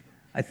 President,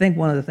 I think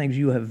one of the things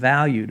you have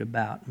valued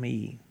about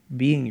me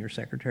being your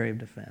Secretary of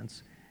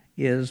Defense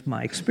is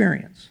my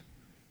experience.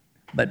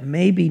 But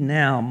maybe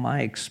now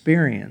my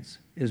experience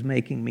is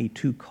making me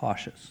too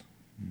cautious.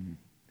 Mm-hmm.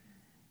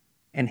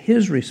 And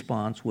his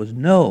response was,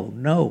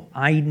 no,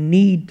 I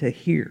need to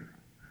hear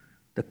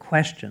the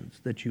questions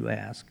that you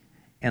ask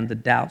and the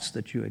doubts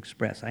that you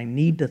express. I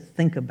need to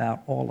think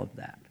about all of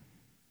that.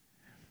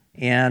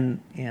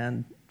 And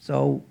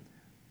so,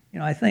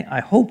 I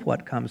hope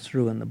what comes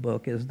through in the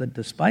book is that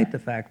despite the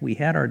fact we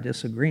had our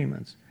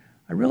disagreements,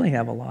 I really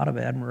have a lot of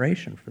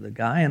admiration for the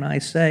guy. And I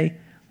say,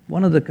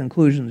 one of the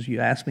conclusions you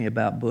asked me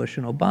about Bush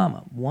and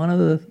Obama, one of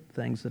the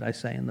things that I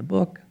say in the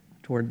book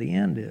toward the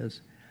end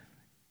is,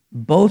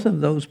 both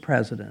of those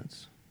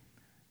presidents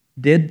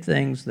did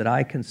things that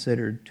I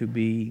considered to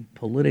be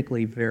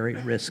politically very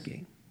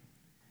risky.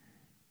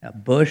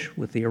 Bush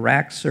with the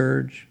Iraq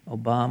surge,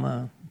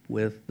 Obama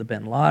with the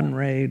bin Laden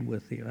raid,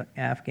 with the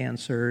Afghan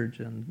surge,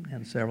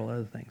 and several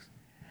other things.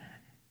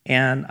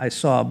 And I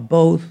saw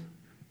both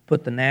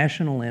put the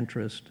national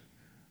interest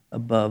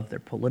above their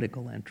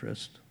political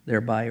interest,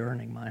 thereby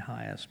earning my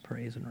highest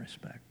praise and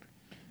respect.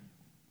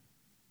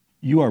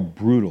 You are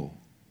brutal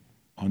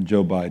on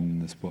Joe Biden in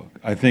this book.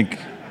 I think,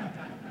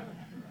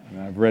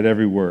 I've read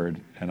every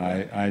word, and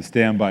I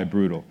stand by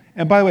brutal.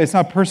 And by the way, it's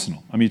not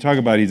personal. You talk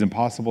about he's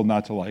impossible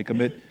not to like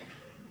him.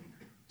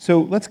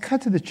 So let's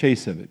cut to the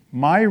chase of it.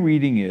 My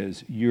reading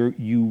is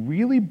you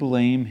really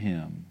blame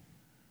him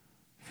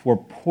for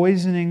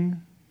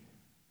poisoning,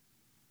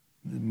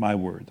 my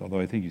words, although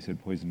I think you said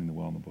poisoning the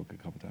well in the book a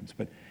couple times,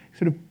 but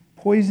sort of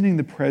poisoning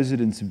the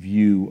president's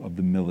view of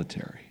the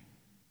military.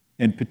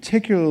 And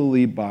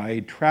particularly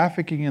by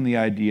trafficking in the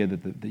idea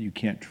that you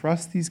can't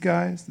trust these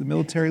guys, the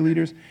military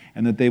leaders,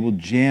 and that they will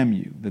jam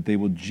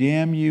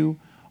you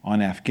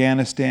on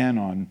Afghanistan,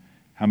 on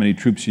how many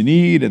troops you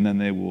need, and then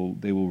they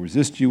will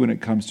resist you when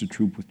it comes to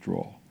troop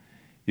withdrawal.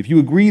 If you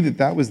agree that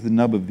that was the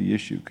nub of the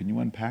issue, can you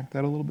unpack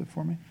that a little bit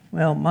for me?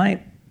 Well,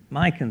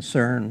 my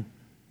concern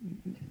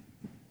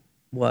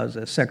was,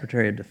 as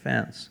Secretary of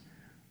Defense,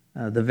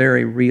 the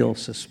very real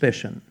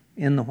suspicion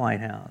in the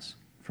White House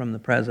from the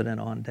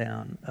president on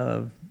down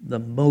of the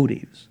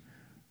motives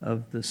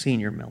of the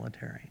senior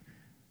military.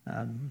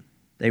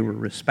 They were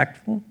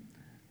respectful.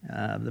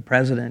 The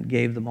president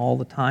gave them all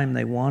the time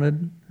they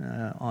wanted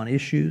on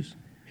issues,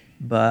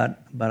 but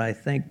I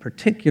think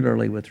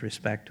particularly with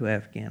respect to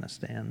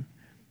Afghanistan,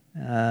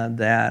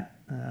 that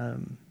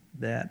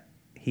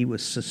he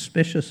was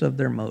suspicious of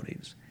their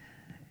motives.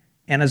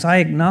 And as I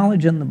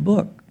acknowledge in the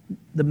book,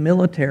 the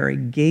military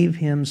gave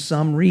him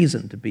some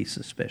reason to be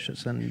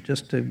suspicious. And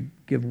just to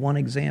give one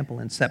example,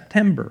 in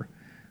September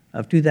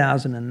of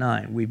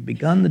 2009, we've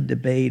begun the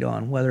debate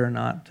on whether or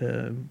not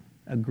to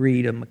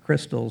agree to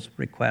McChrystal's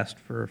request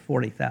for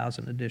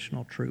 40,000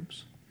 additional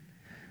troops.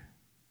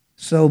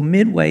 So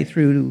midway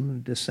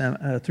through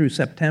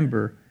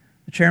September,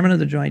 the chairman of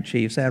the Joint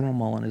Chiefs, Admiral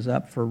Mullen, is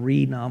up for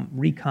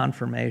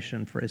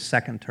reconfirmation for his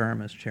second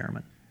term as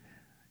chairman.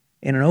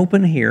 In an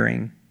open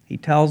hearing, he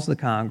tells the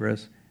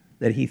Congress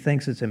that he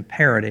thinks it's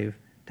imperative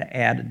to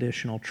add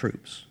additional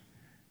troops.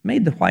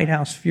 Made the White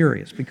House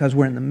furious because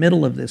we're in the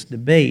middle of this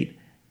debate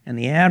and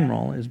the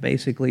admiral is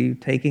basically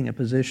taking a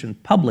position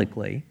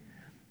publicly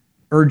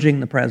urging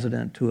the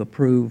president to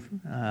approve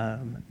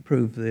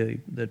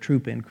the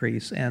troop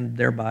increase and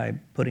thereby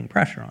putting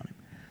pressure on him.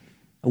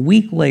 A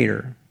week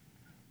later,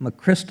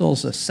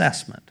 McChrystal's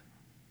assessment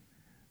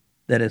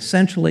that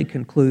essentially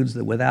concludes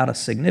that without a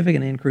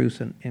significant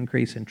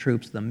increase in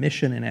troops, the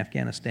mission in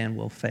Afghanistan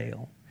will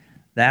fail.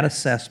 That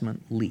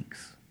assessment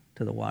leaks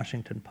to the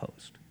Washington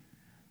Post.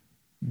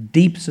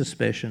 Deep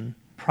suspicion,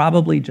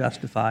 probably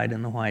justified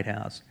in the White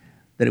House,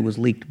 that it was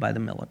leaked by the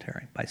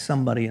military, by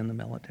somebody in the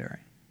military.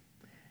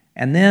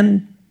 And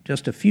then,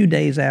 just a few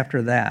days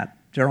after that,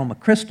 General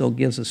McChrystal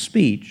gives a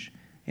speech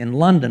in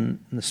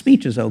London, and the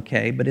speech is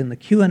okay, but in the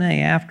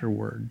Q&A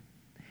afterward,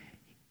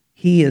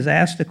 he is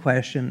asked a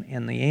question,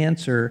 and in the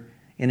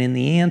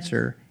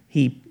answer,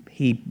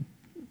 he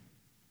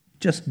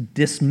just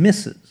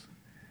dismisses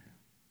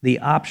the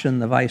option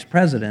the vice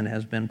president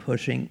has been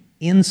pushing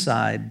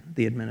inside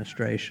the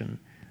administration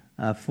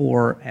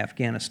for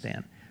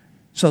Afghanistan.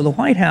 So the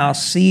White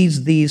House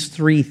sees these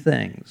three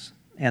things,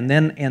 and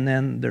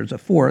then there's a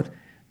fourth.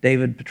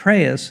 David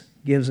Petraeus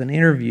gives an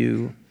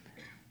interview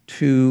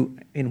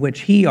in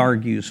which he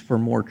argues for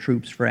more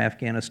troops for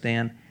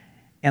Afghanistan,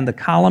 and the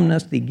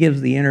columnist he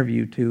gives the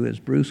interview to is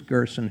Bruce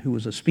Gerson, who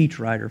was a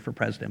speechwriter for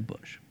President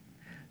Bush.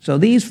 So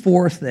these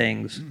four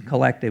things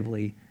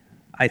collectively,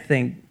 I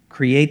think,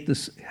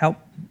 help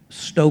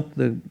stoke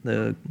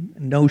the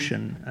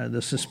notion,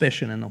 the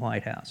suspicion in the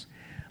White House.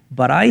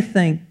 But I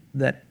think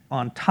that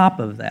on top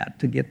of that,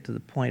 to get to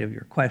the point of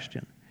your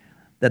question,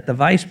 that the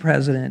vice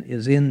president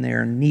is in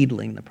there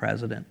needling the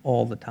president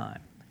all the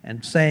time.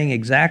 and saying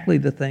exactly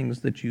the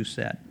things that you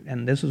said.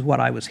 And this is what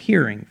I was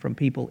hearing from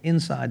people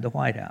inside the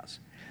White House.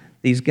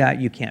 These guys,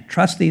 you can't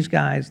trust these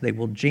guys. They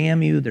will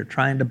jam you. They're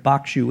trying to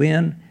box you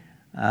in.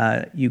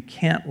 You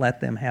can't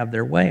let them have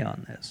their way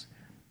on this.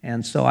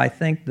 And so I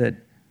think that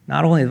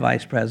not only the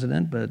Vice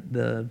President, but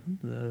the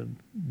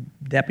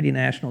Deputy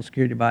National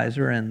Security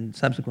Advisor and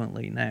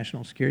subsequently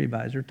National Security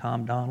Advisor,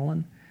 Tom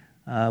Donilon,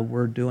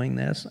 were doing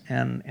this.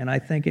 And I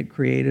think it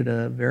created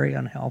a very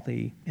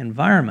unhealthy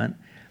environment.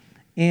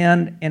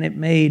 And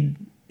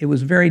it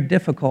was very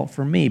difficult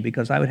for me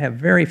because I would have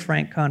very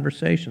frank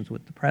conversations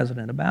with the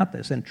President about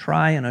this and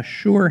try and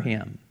assure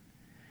him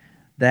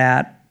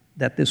that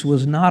this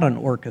was not an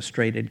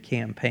orchestrated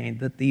campaign,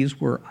 that these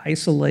were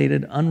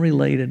isolated,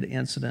 unrelated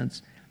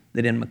incidents,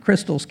 that in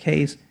McChrystal's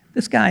case,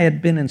 this guy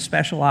had been in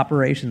special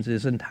operations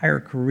his entire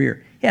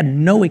career. He had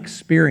no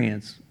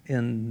experience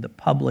in the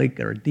public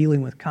or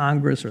dealing with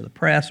Congress or the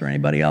press or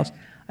anybody else.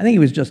 I think he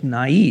was just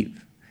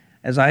naive.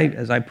 As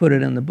I put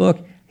it in the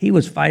book, he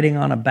was fighting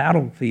on a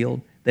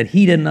battlefield that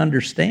he didn't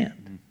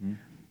understand. Mm-hmm.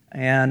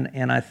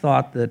 And I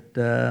thought that,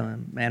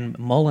 and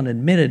Mullen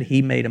admitted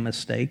he made a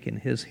mistake in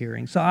his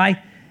hearing.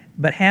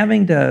 But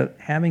having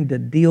to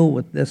deal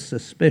with this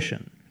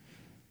suspicion,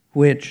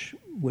 which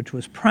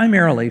was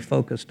primarily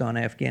focused on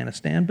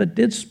Afghanistan, but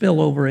did spill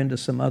over into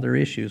some other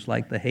issues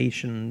like the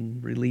Haitian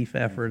relief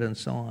effort and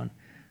so on,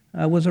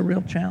 was a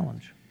real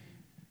challenge.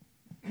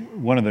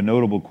 One of the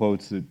notable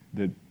quotes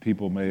that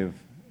people may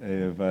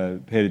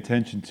have paid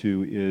attention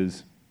to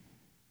is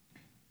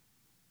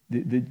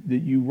that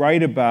you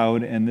write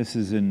about, and this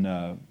is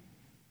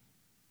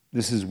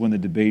when the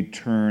debate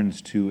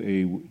turns to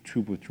a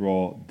troop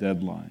withdrawal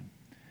deadline,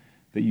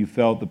 that you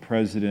felt the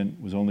president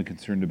was only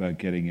concerned about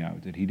getting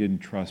out, that he didn't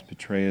trust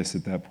Petraeus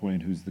at that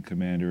point, who's the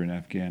commander in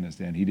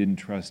Afghanistan. He didn't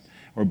trust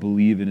or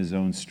believe in his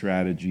own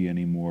strategy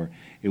anymore.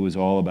 It was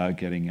all about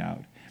getting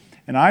out.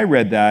 And I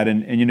read that,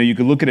 and you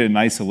could look at it in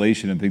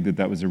isolation and think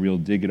that was a real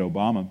dig at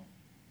Obama.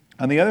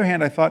 On the other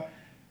hand, I thought,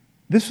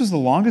 this was the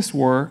longest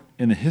war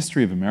in the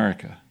history of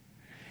America.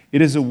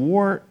 It is a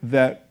war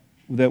that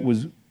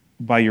was,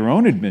 by your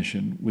own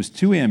admission, was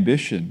too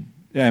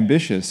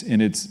ambitious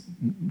in its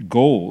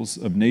goals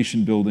of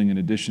nation building in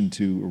addition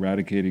to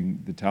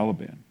eradicating the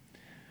Taliban.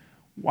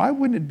 Why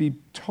wouldn't it be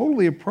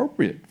totally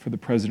appropriate for the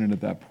president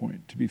at that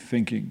point to be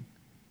thinking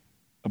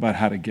about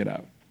how to get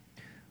out?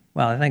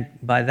 Well, I think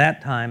by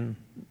that time,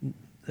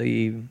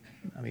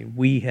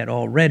 we had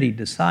already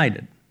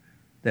decided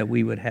that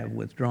we would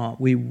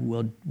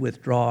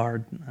withdraw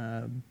our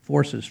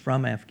forces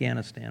from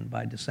Afghanistan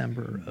by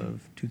December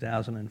of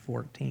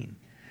 2014.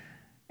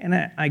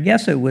 And I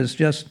guess that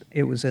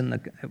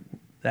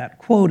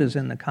quote is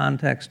in the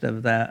context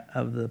of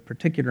the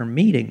particular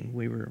meeting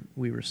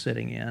we were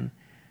sitting in,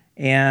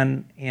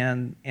 and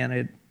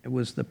it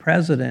was the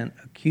president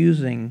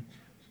accusing,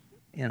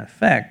 in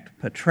effect,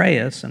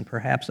 Petraeus and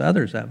perhaps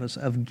others of us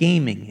of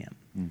gaming him,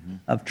 mm-hmm.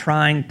 of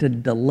trying to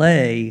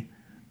delay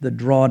the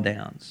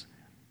drawdowns.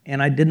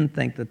 And I didn't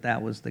think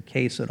that was the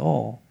case at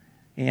all.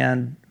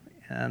 And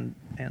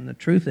the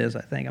truth is,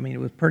 I think, it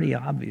was pretty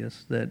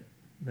obvious that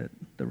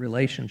the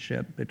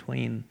relationship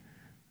between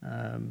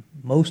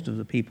most of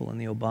the people in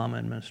the Obama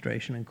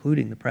administration,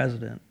 including the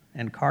president,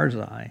 and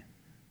Karzai,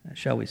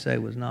 shall we say,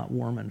 was not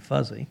warm and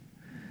fuzzy.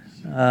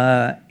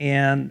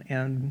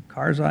 And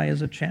Karzai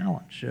is a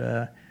challenge.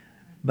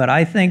 But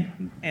I think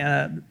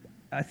that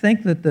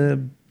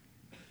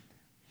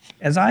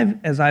as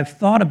I've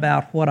thought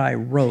about what I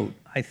wrote,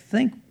 I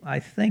think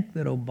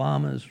that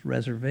Obama's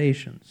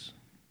reservations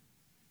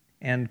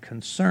and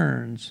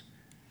concerns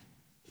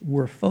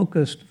were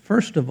focused,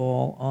 first of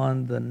all,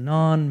 on the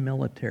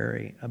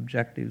non-military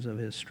objectives of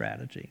his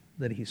strategy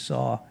that he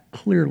saw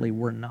clearly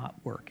were not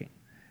working.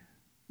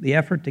 The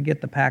effort to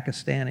get the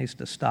Pakistanis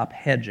to stop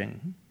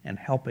hedging and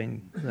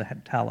helping the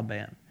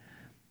Taliban,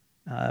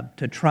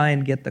 to try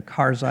and get the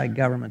Karzai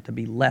government to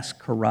be less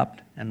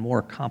corrupt and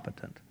more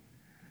competent,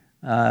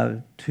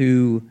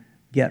 to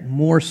get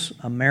more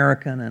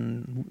American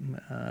and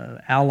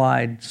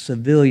allied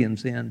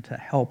civilians in to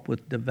help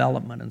with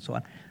development and so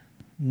on.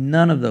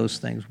 None of those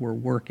things were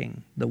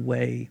working the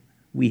way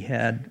we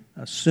had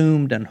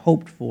assumed and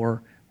hoped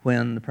for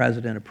when the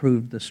president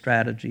approved the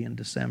strategy in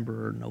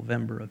December or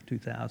November of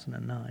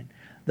 2009.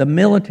 The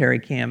military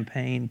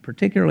campaign,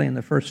 particularly in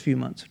the first few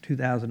months of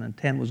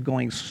 2010, was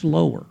going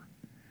slower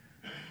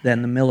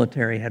than the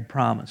military had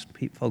promised.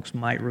 Folks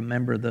might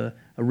remember the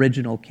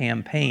original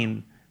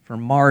campaign for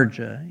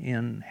Marja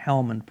in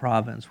Helmand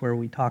province, where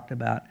we talked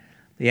about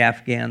the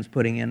Afghans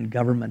putting in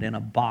government in a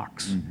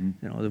box.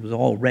 Mm-hmm. It was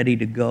all ready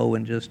to go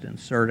and just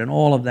insert, and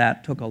all of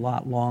that took a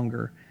lot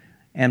longer.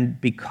 And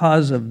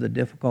because of the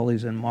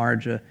difficulties in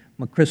Marja,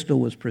 McChrystal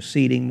was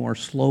proceeding more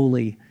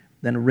slowly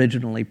than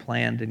originally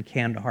planned in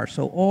Kandahar.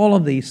 So all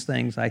of these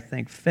things, I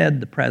think, fed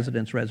the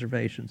president's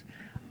reservations.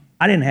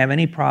 I didn't have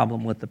any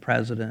problem with the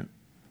president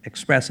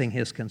expressing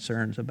his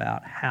concerns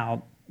about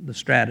how the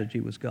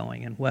strategy was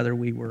going and whether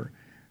we were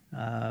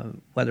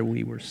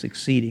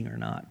succeeding or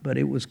not. But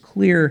it was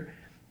clear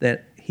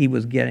that he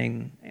was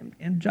getting,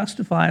 and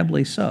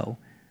justifiably so,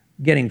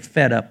 getting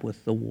fed up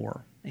with the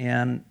war.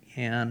 I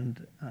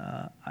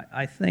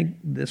think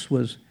this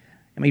was,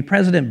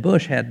 President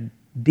Bush had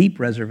deep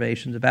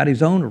reservations about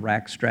his own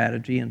Iraq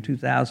strategy in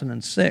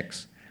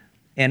 2006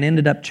 and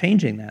ended up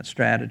changing that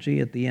strategy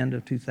at the end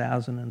of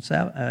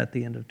 2007, at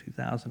the end of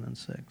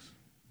 2006.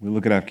 We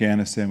look at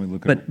Afghanistan, we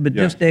look at... But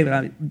just,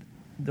 David,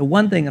 the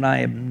one thing that I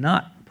am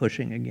not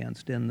pushing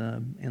against in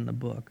the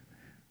book,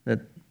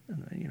 that,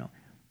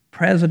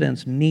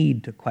 presidents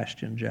need to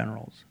question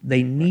generals.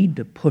 They need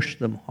to push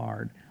them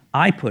hard.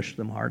 I pushed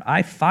them hard.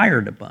 I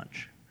fired a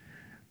bunch.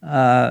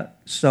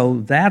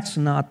 So that's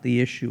not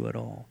the issue at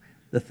all.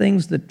 The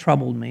things that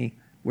troubled me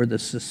were the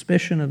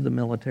suspicion of the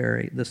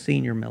military, the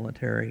senior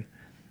military,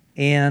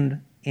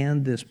 and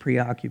this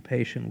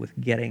preoccupation with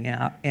getting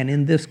out. And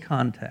in this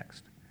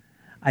context,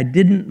 I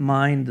didn't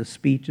mind the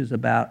speeches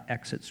about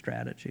exit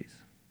strategies.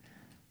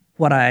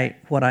 What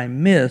I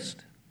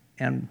missed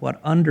and what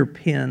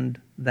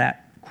underpinned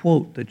that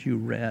quote that you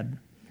read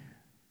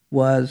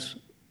was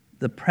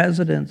the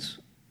president's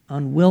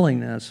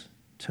unwillingness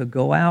to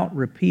go out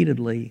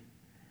repeatedly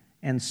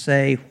and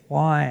say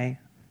why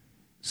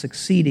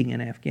succeeding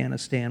in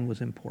Afghanistan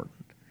was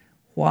important,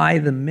 why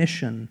the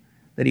mission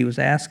that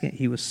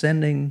he was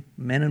sending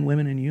men and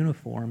women in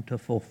uniform to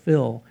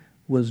fulfill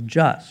was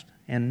just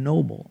and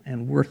noble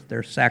and worth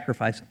their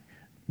sacrifice.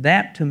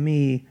 That, to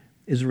me,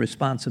 is a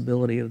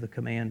responsibility of the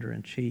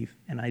commander-in-chief,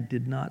 and I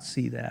did not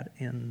see that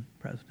in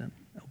President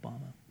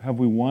Obama. Have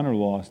we won or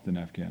lost in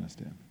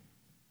Afghanistan?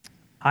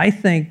 I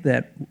think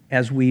that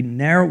as we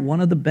narrow,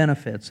 one of the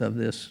benefits of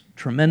this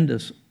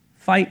tremendous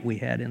fight we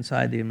had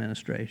inside the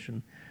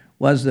administration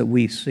was that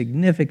we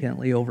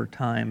significantly over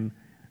time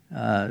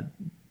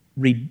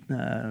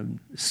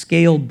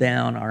scaled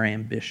down our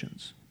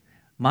ambitions.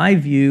 My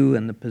view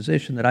and the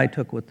position that I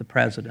took with the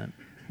president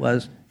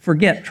was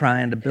forget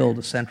trying to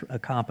build a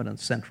competent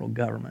central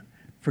government.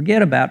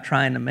 Forget about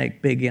trying to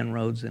make big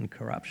inroads in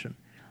corruption.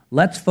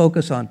 Let's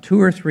focus on 2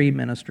 or 3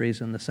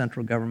 ministries in the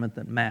central government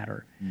that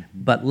matter. Mm-hmm.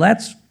 But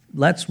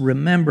let's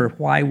remember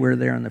why we're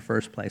there in the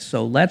first place.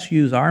 So let's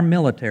use our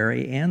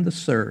military and the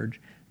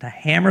surge to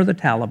hammer the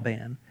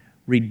Taliban,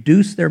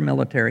 reduce their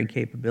military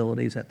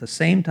capabilities. At the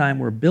same time,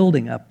 we're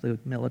building up the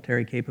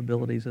military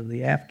capabilities of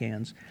the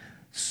Afghans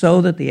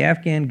so that the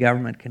Afghan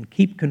government can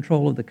keep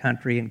control of the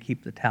country and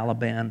keep the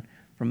Taliban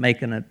from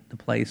making it the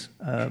place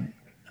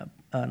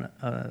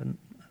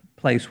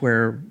place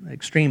where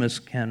extremists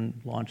can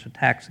launch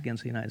attacks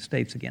against the United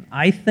States again.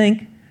 I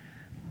think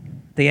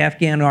the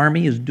Afghan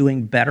army is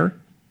doing better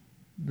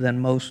than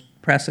most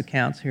press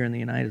accounts here in the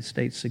United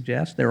States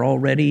suggest. They're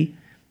already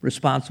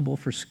responsible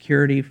for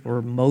security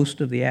for most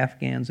of the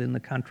Afghans in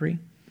the country.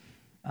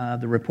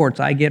 The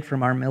reports I get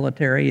from our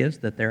military is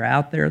that they're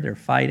out there, they're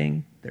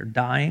fighting, they're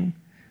dying,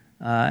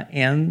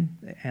 and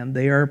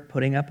they are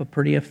putting up a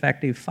pretty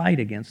effective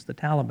fight against the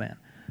Taliban.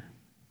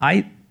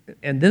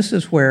 And this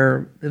is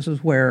where,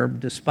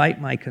 despite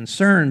my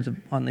concerns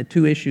on the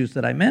 2 issues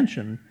that I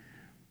mentioned,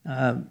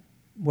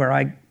 where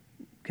I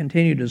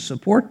continue to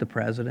support the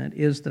president,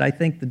 is that I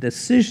think the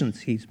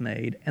decisions he's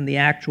made and the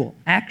actual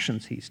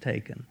actions he's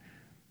taken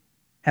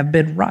have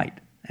been right.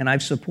 And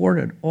I've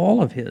supported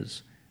all of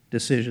his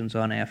decisions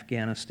on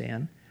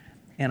Afghanistan,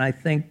 and I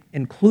think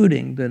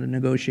including the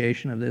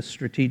negotiation of this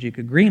strategic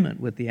agreement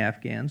with the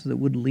Afghans that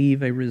would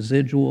leave a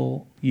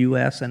residual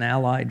U.S. and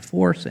allied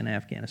force in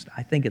Afghanistan.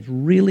 I think it's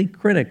really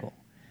critical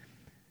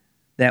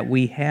that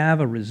we have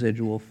a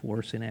residual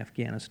force in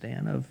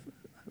Afghanistan of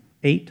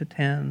 8 to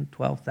 10,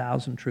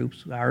 12,000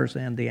 troops, ours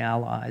and the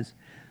allies,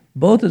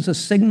 both as a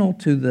signal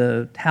to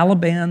the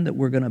Taliban that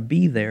we're going to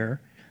be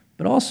there,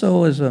 but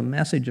also as a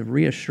message of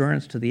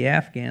reassurance to the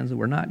Afghans that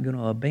we're not going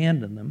to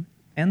abandon them,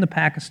 and the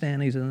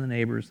Pakistanis and the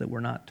neighbors that we're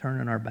not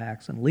turning our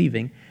backs and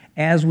leaving,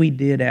 as we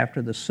did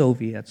after the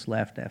Soviets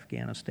left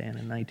Afghanistan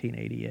in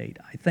 1988.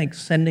 I think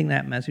sending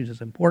that message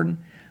is important.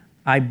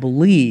 I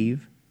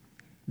believe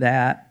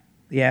that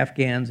the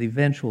Afghans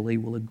eventually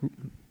will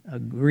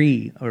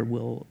agree or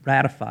will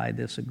ratify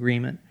this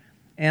agreement,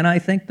 and I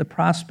think the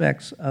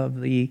prospects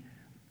of the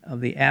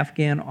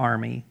Afghan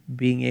army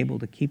being able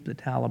to keep the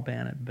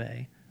Taliban at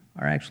bay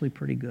are actually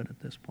pretty good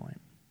at this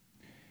point.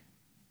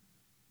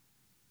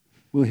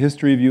 Will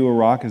history view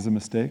Iraq as a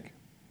mistake?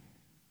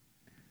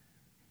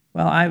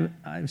 Well,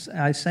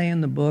 I say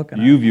in the book...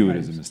 You view it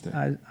as a mistake.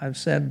 I've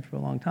said for a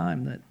long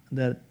time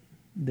that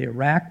the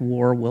Iraq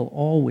War will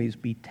always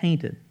be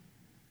tainted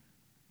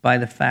by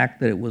the fact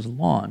that it was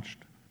launched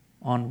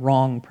on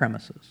wrong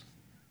premises,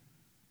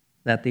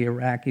 that the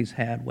Iraqis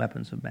had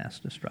weapons of mass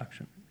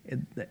destruction.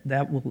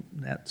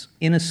 That's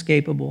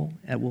inescapable.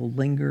 It will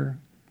linger,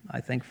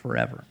 I think,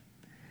 forever.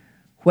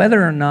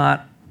 Whether or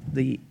not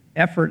the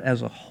effort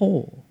as a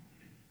whole,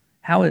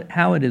 how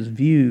it is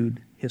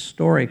viewed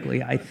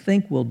historically, I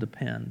think will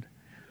depend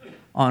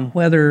on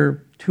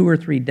whether 2 or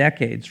 3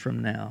 decades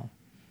from now,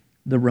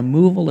 the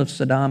removal of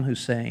Saddam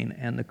Hussein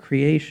and the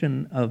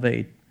creation of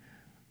at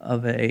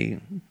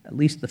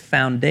least the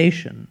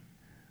foundation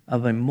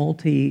of a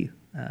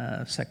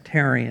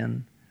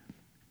multi-sectarian,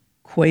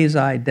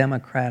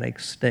 quasi-democratic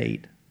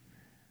state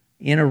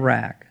in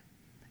Iraq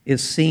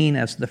is seen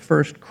as the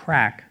first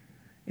crack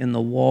in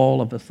the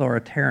wall of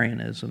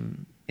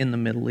authoritarianism in the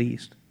Middle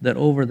East, that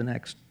over the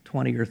next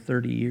 20 or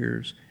 30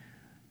 years,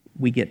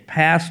 we get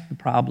past the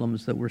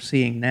problems that we're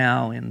seeing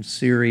now in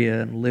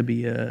Syria and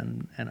Libya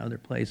and other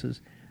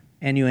places,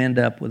 and you end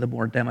up with a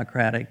more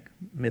democratic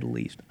Middle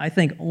East. I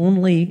think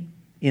only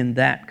in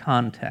that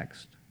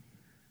context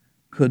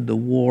could the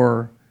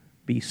war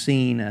be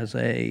seen as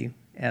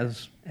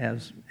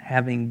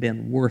having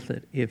been worth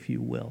it, if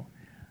you will.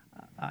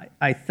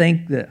 I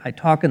think that I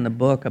talk in the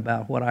book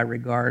about what I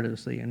regard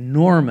as the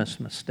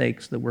enormous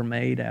mistakes that were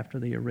made after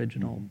the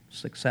original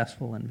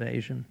successful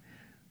invasion.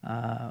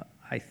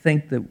 I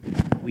think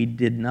that we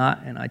did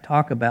not, and I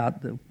talk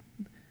about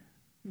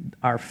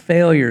our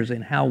failures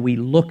in how we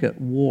look at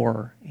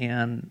war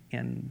and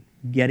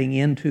getting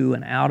into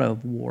and out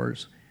of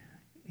wars,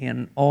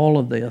 and all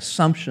of the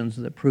assumptions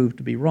that proved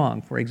to be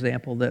wrong. For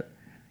example, that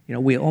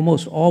we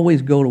almost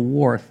always go to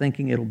war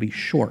thinking it'll be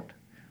short.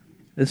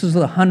 This is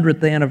the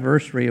 100th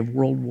anniversary of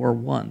World War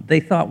I. They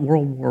thought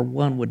World War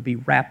I would be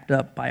wrapped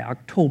up by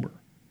October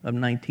of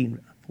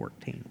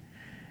 1914.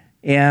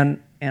 And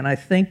I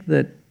think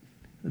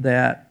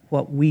that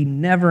what we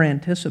never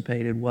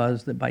anticipated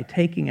was that by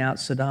taking out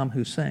Saddam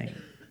Hussein,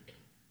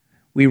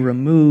 we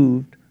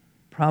removed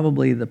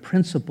probably the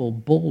principal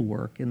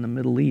bulwark in the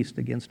Middle East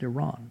against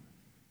Iran.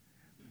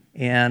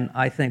 And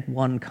I think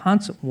one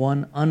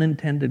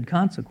unintended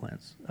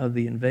consequence of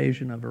the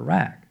invasion of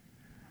Iraq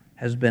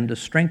has been to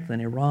strengthen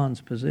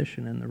Iran's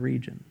position in the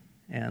region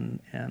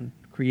and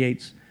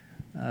creates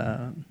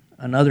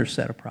another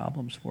set of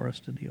problems for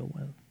us to deal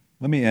with.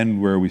 Let me end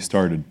where we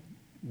started,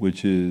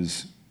 which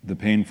is the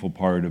painful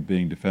part of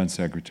being defense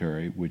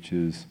secretary, which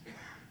is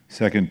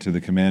second to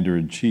the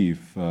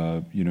commander-in-chief,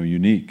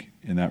 unique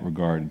in that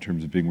regard in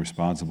terms of being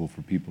responsible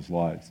for people's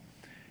lives.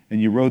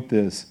 And you wrote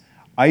this: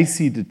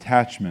 icy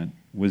detachment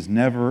was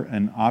never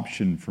an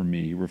option for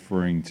me,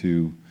 referring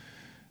to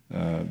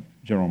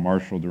General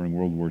Marshall during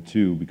World War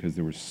II, because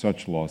there was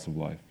such loss of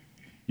life.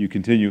 You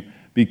continue,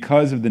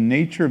 because of the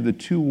nature of the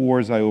two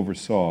wars I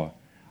oversaw,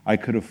 I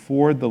could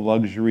afford the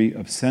luxury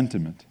of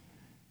sentiment,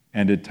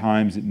 and at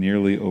times it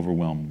nearly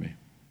overwhelmed me.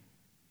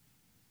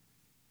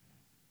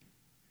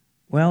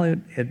 Well,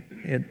 it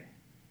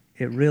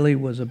really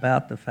was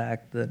about the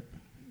fact that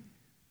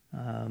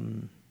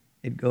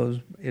it goes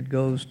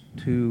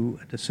to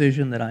a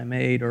decision that I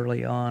made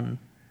early on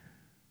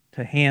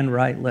to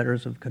handwrite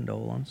letters of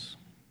condolence.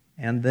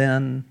 And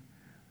then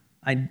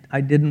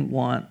I didn't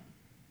want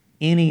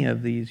any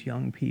of these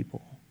young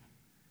people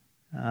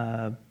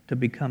to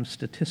become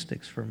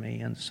statistics for me.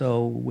 And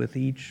so with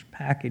each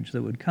package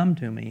that would come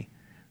to me,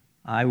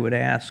 I would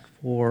ask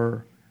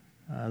for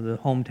the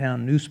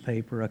hometown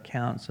newspaper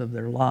accounts of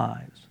their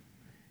lives.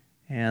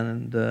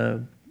 And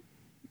the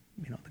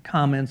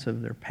comments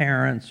of their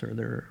parents or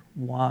their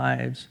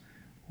wives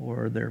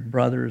or their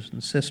brothers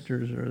and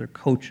sisters or their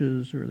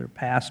coaches or their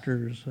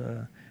pastors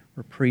or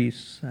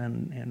priests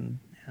and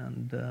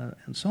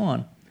so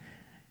on,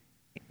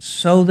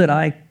 so that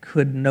I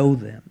could know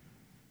them.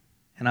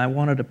 And I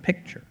wanted a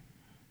picture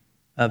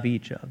of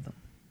each of them.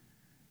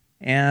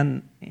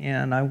 And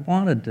I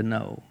wanted to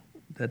know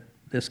that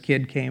this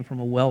kid came from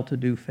a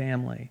well-to-do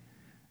family,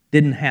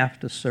 didn't have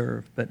to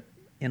serve, but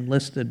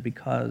enlisted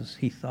because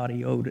he thought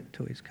he owed it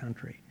to his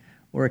country.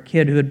 Or a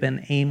kid who had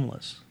been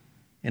aimless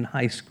in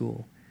high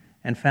school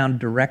and found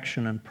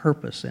direction and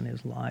purpose in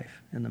his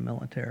life in the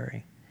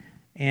military.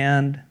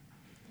 And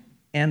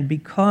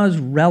because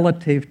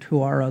relative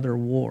to our other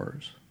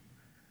wars,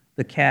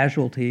 the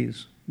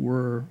casualties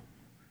were,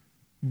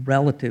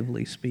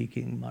 relatively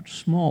speaking, much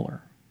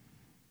smaller,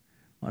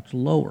 much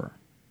lower,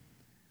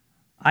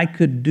 I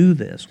could do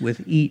this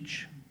with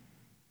each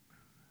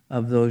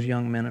of those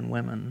young men and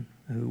women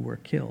who were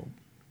killed.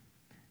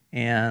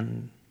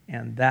 And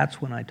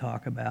that's when I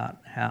talk about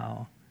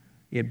how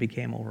it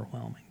became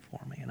overwhelming for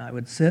me. And I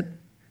would sit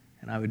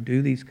and I would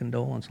do these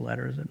condolence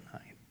letters at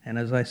night. And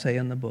as I say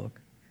in the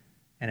book,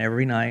 and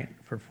every night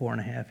for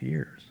 4.5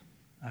 years,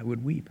 I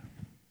would weep.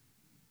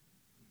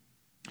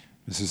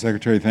 Mr.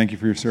 Secretary, thank you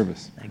for your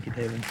service. Thank you,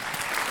 David.